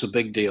was a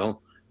big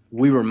deal.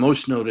 We were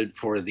most noted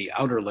for the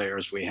outer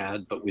layers we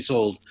had, but we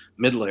sold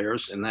mid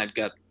layers, and that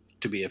got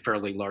to be a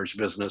fairly large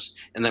business.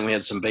 And then we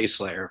had some base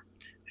layer,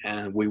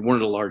 and we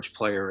weren't a large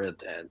player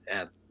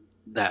at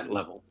that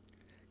level.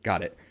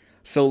 Got it.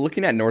 So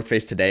looking at North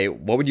Face today,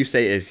 what would you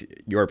say is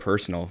your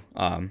personal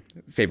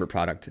favorite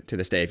product to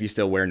this day? If you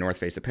still wear North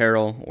Face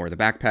apparel or the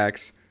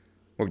backpacks,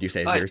 what would you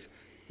say is yours?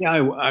 Yeah,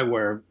 I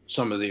wear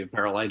some of the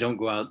apparel. I don't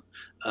go out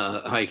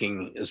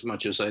hiking as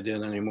much as I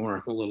did anymore.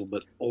 I'm a little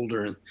bit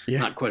older and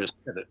not quite as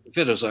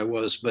fit as I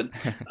was. But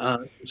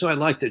so I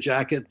like the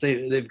jacket.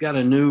 They've got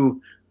a new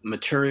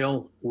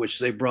material which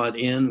they brought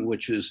in,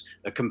 which is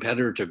a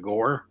competitor to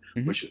Gore,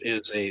 which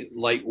is a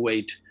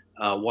lightweight,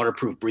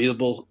 waterproof,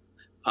 breathable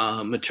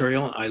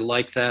material. I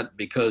like that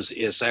because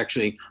it's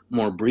actually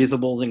more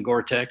breathable than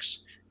Gore-Tex.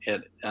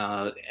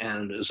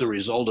 And as a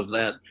result of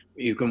that,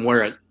 you can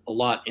wear it a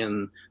lot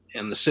in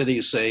the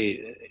city,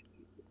 say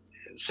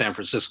San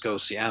Francisco,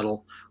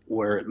 Seattle,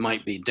 where it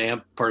might be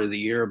damp part of the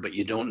year, but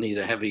you don't need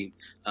a heavy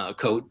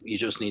coat. You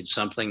just need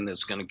something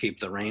that's going to keep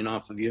the rain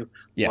off of you,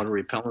 water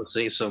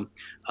repellency. So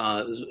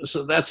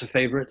that's a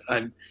favorite.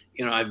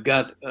 I've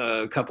got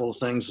a couple of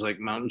things like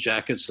mountain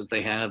jackets that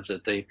they have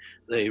that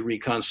they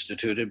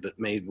reconstituted but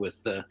made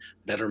with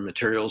better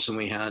materials than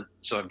we had.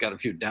 So I've got a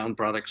few down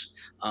products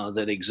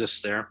that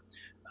exist there.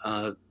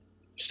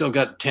 Still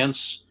got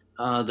tents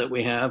that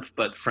we have,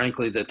 but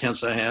frankly, the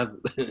tents I have,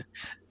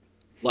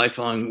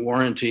 lifelong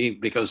warranty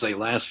because they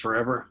last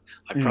forever.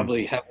 I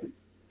probably haven't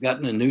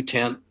gotten a new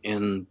tent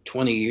in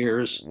 20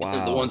 years.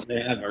 Wow. The ones they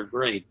have are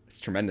great. It's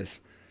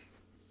tremendous.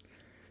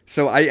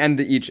 So I end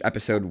each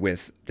episode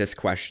with this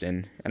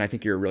question, and I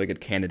think you're a really good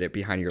candidate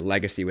behind your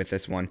legacy with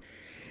this one.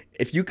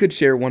 If you could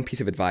share one piece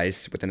of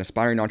advice with an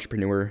aspiring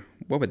entrepreneur,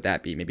 what would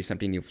that be? Maybe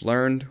something you've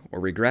learned or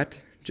regret?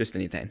 Just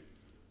anything.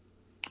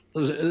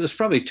 There's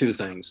probably 2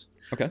 things.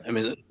 Okay. I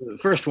mean, the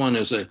first one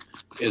is a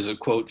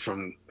quote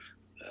from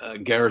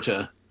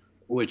Goethe,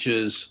 which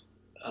is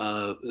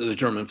the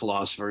German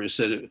philosopher, who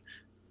said,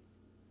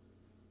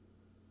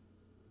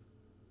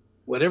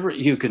 "Whatever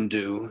you can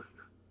do,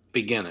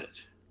 begin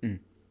it."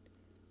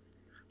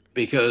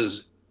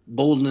 Because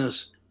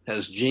boldness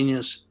has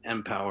genius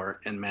and power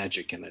and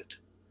magic in it.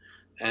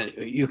 And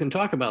you can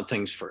talk about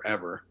things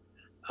forever,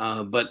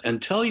 but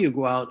until you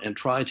go out and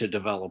try to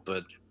develop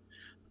it,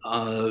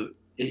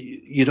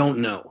 you don't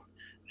know.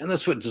 And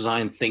that's what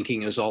design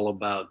thinking is all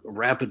about.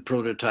 Rapid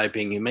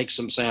prototyping, you make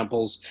some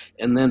samples,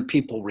 and then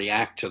people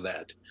react to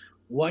that.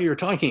 While you're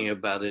talking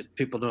about it,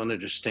 people don't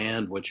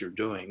understand what you're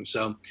doing.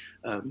 So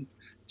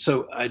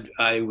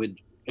I would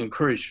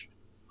encourage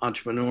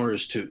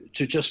entrepreneurs to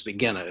just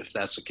begin it if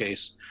that's the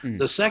case.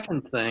 The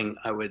second thing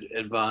I would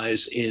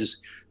advise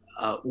is,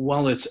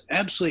 while it's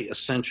absolutely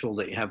essential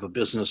that you have a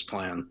business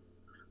plan,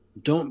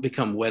 don't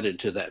become wedded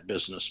to that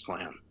business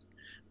plan,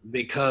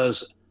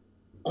 because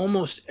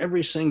almost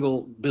every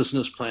single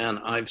business plan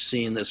I've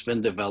seen that's been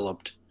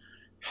developed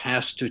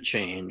has to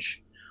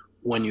change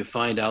when you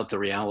find out the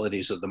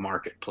realities of the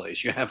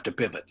marketplace. You have to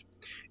pivot.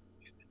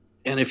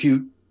 And if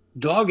you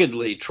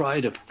doggedly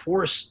try to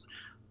force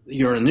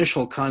your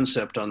initial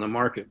concept on the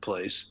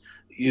marketplace,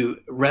 you,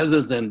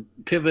 rather than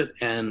pivot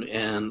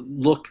and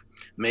look,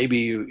 maybe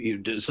you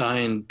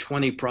design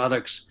 20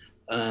 products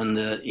and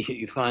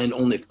you find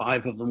only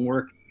 5 of them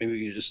work.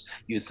 Maybe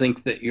you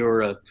think that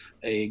you're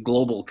a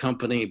global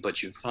company,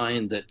 but you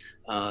find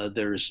that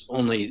there's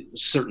only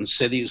certain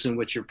cities in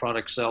which your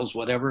product sells,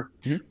 whatever.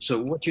 Mm-hmm.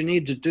 So what you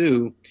need to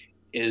do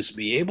is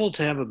be able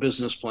to have a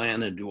business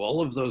plan and do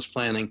all of those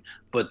planning,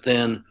 but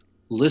then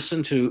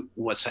listen to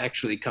what's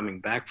actually coming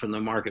back from the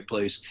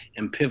marketplace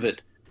and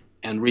pivot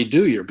and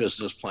redo your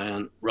business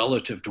plan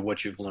relative to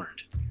what you've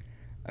learned.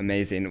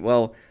 Amazing.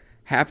 Well,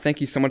 Hap,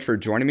 thank you so much for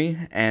joining me.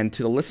 And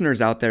to the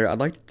listeners out there, I'd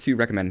like to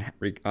recommend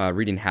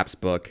reading Hap's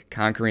book,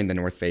 Conquering the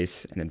North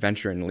Face, An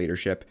Adventure in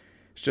Leadership.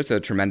 It's just a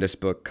tremendous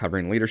book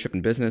covering leadership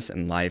in business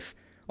and life.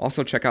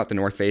 Also, check out The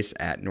North Face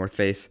at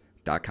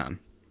northface.com.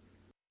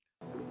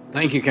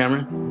 Thank you,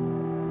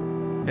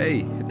 Cameron.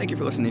 Hey, thank you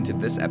for listening to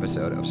this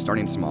episode of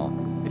Starting Small.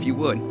 If you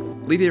would,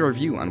 leave a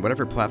review on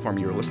whatever platform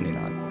you're listening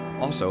on.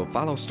 Also,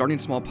 follow Starting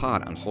Small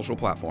Pod on social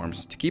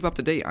platforms to keep up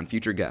to date on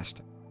future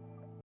guests.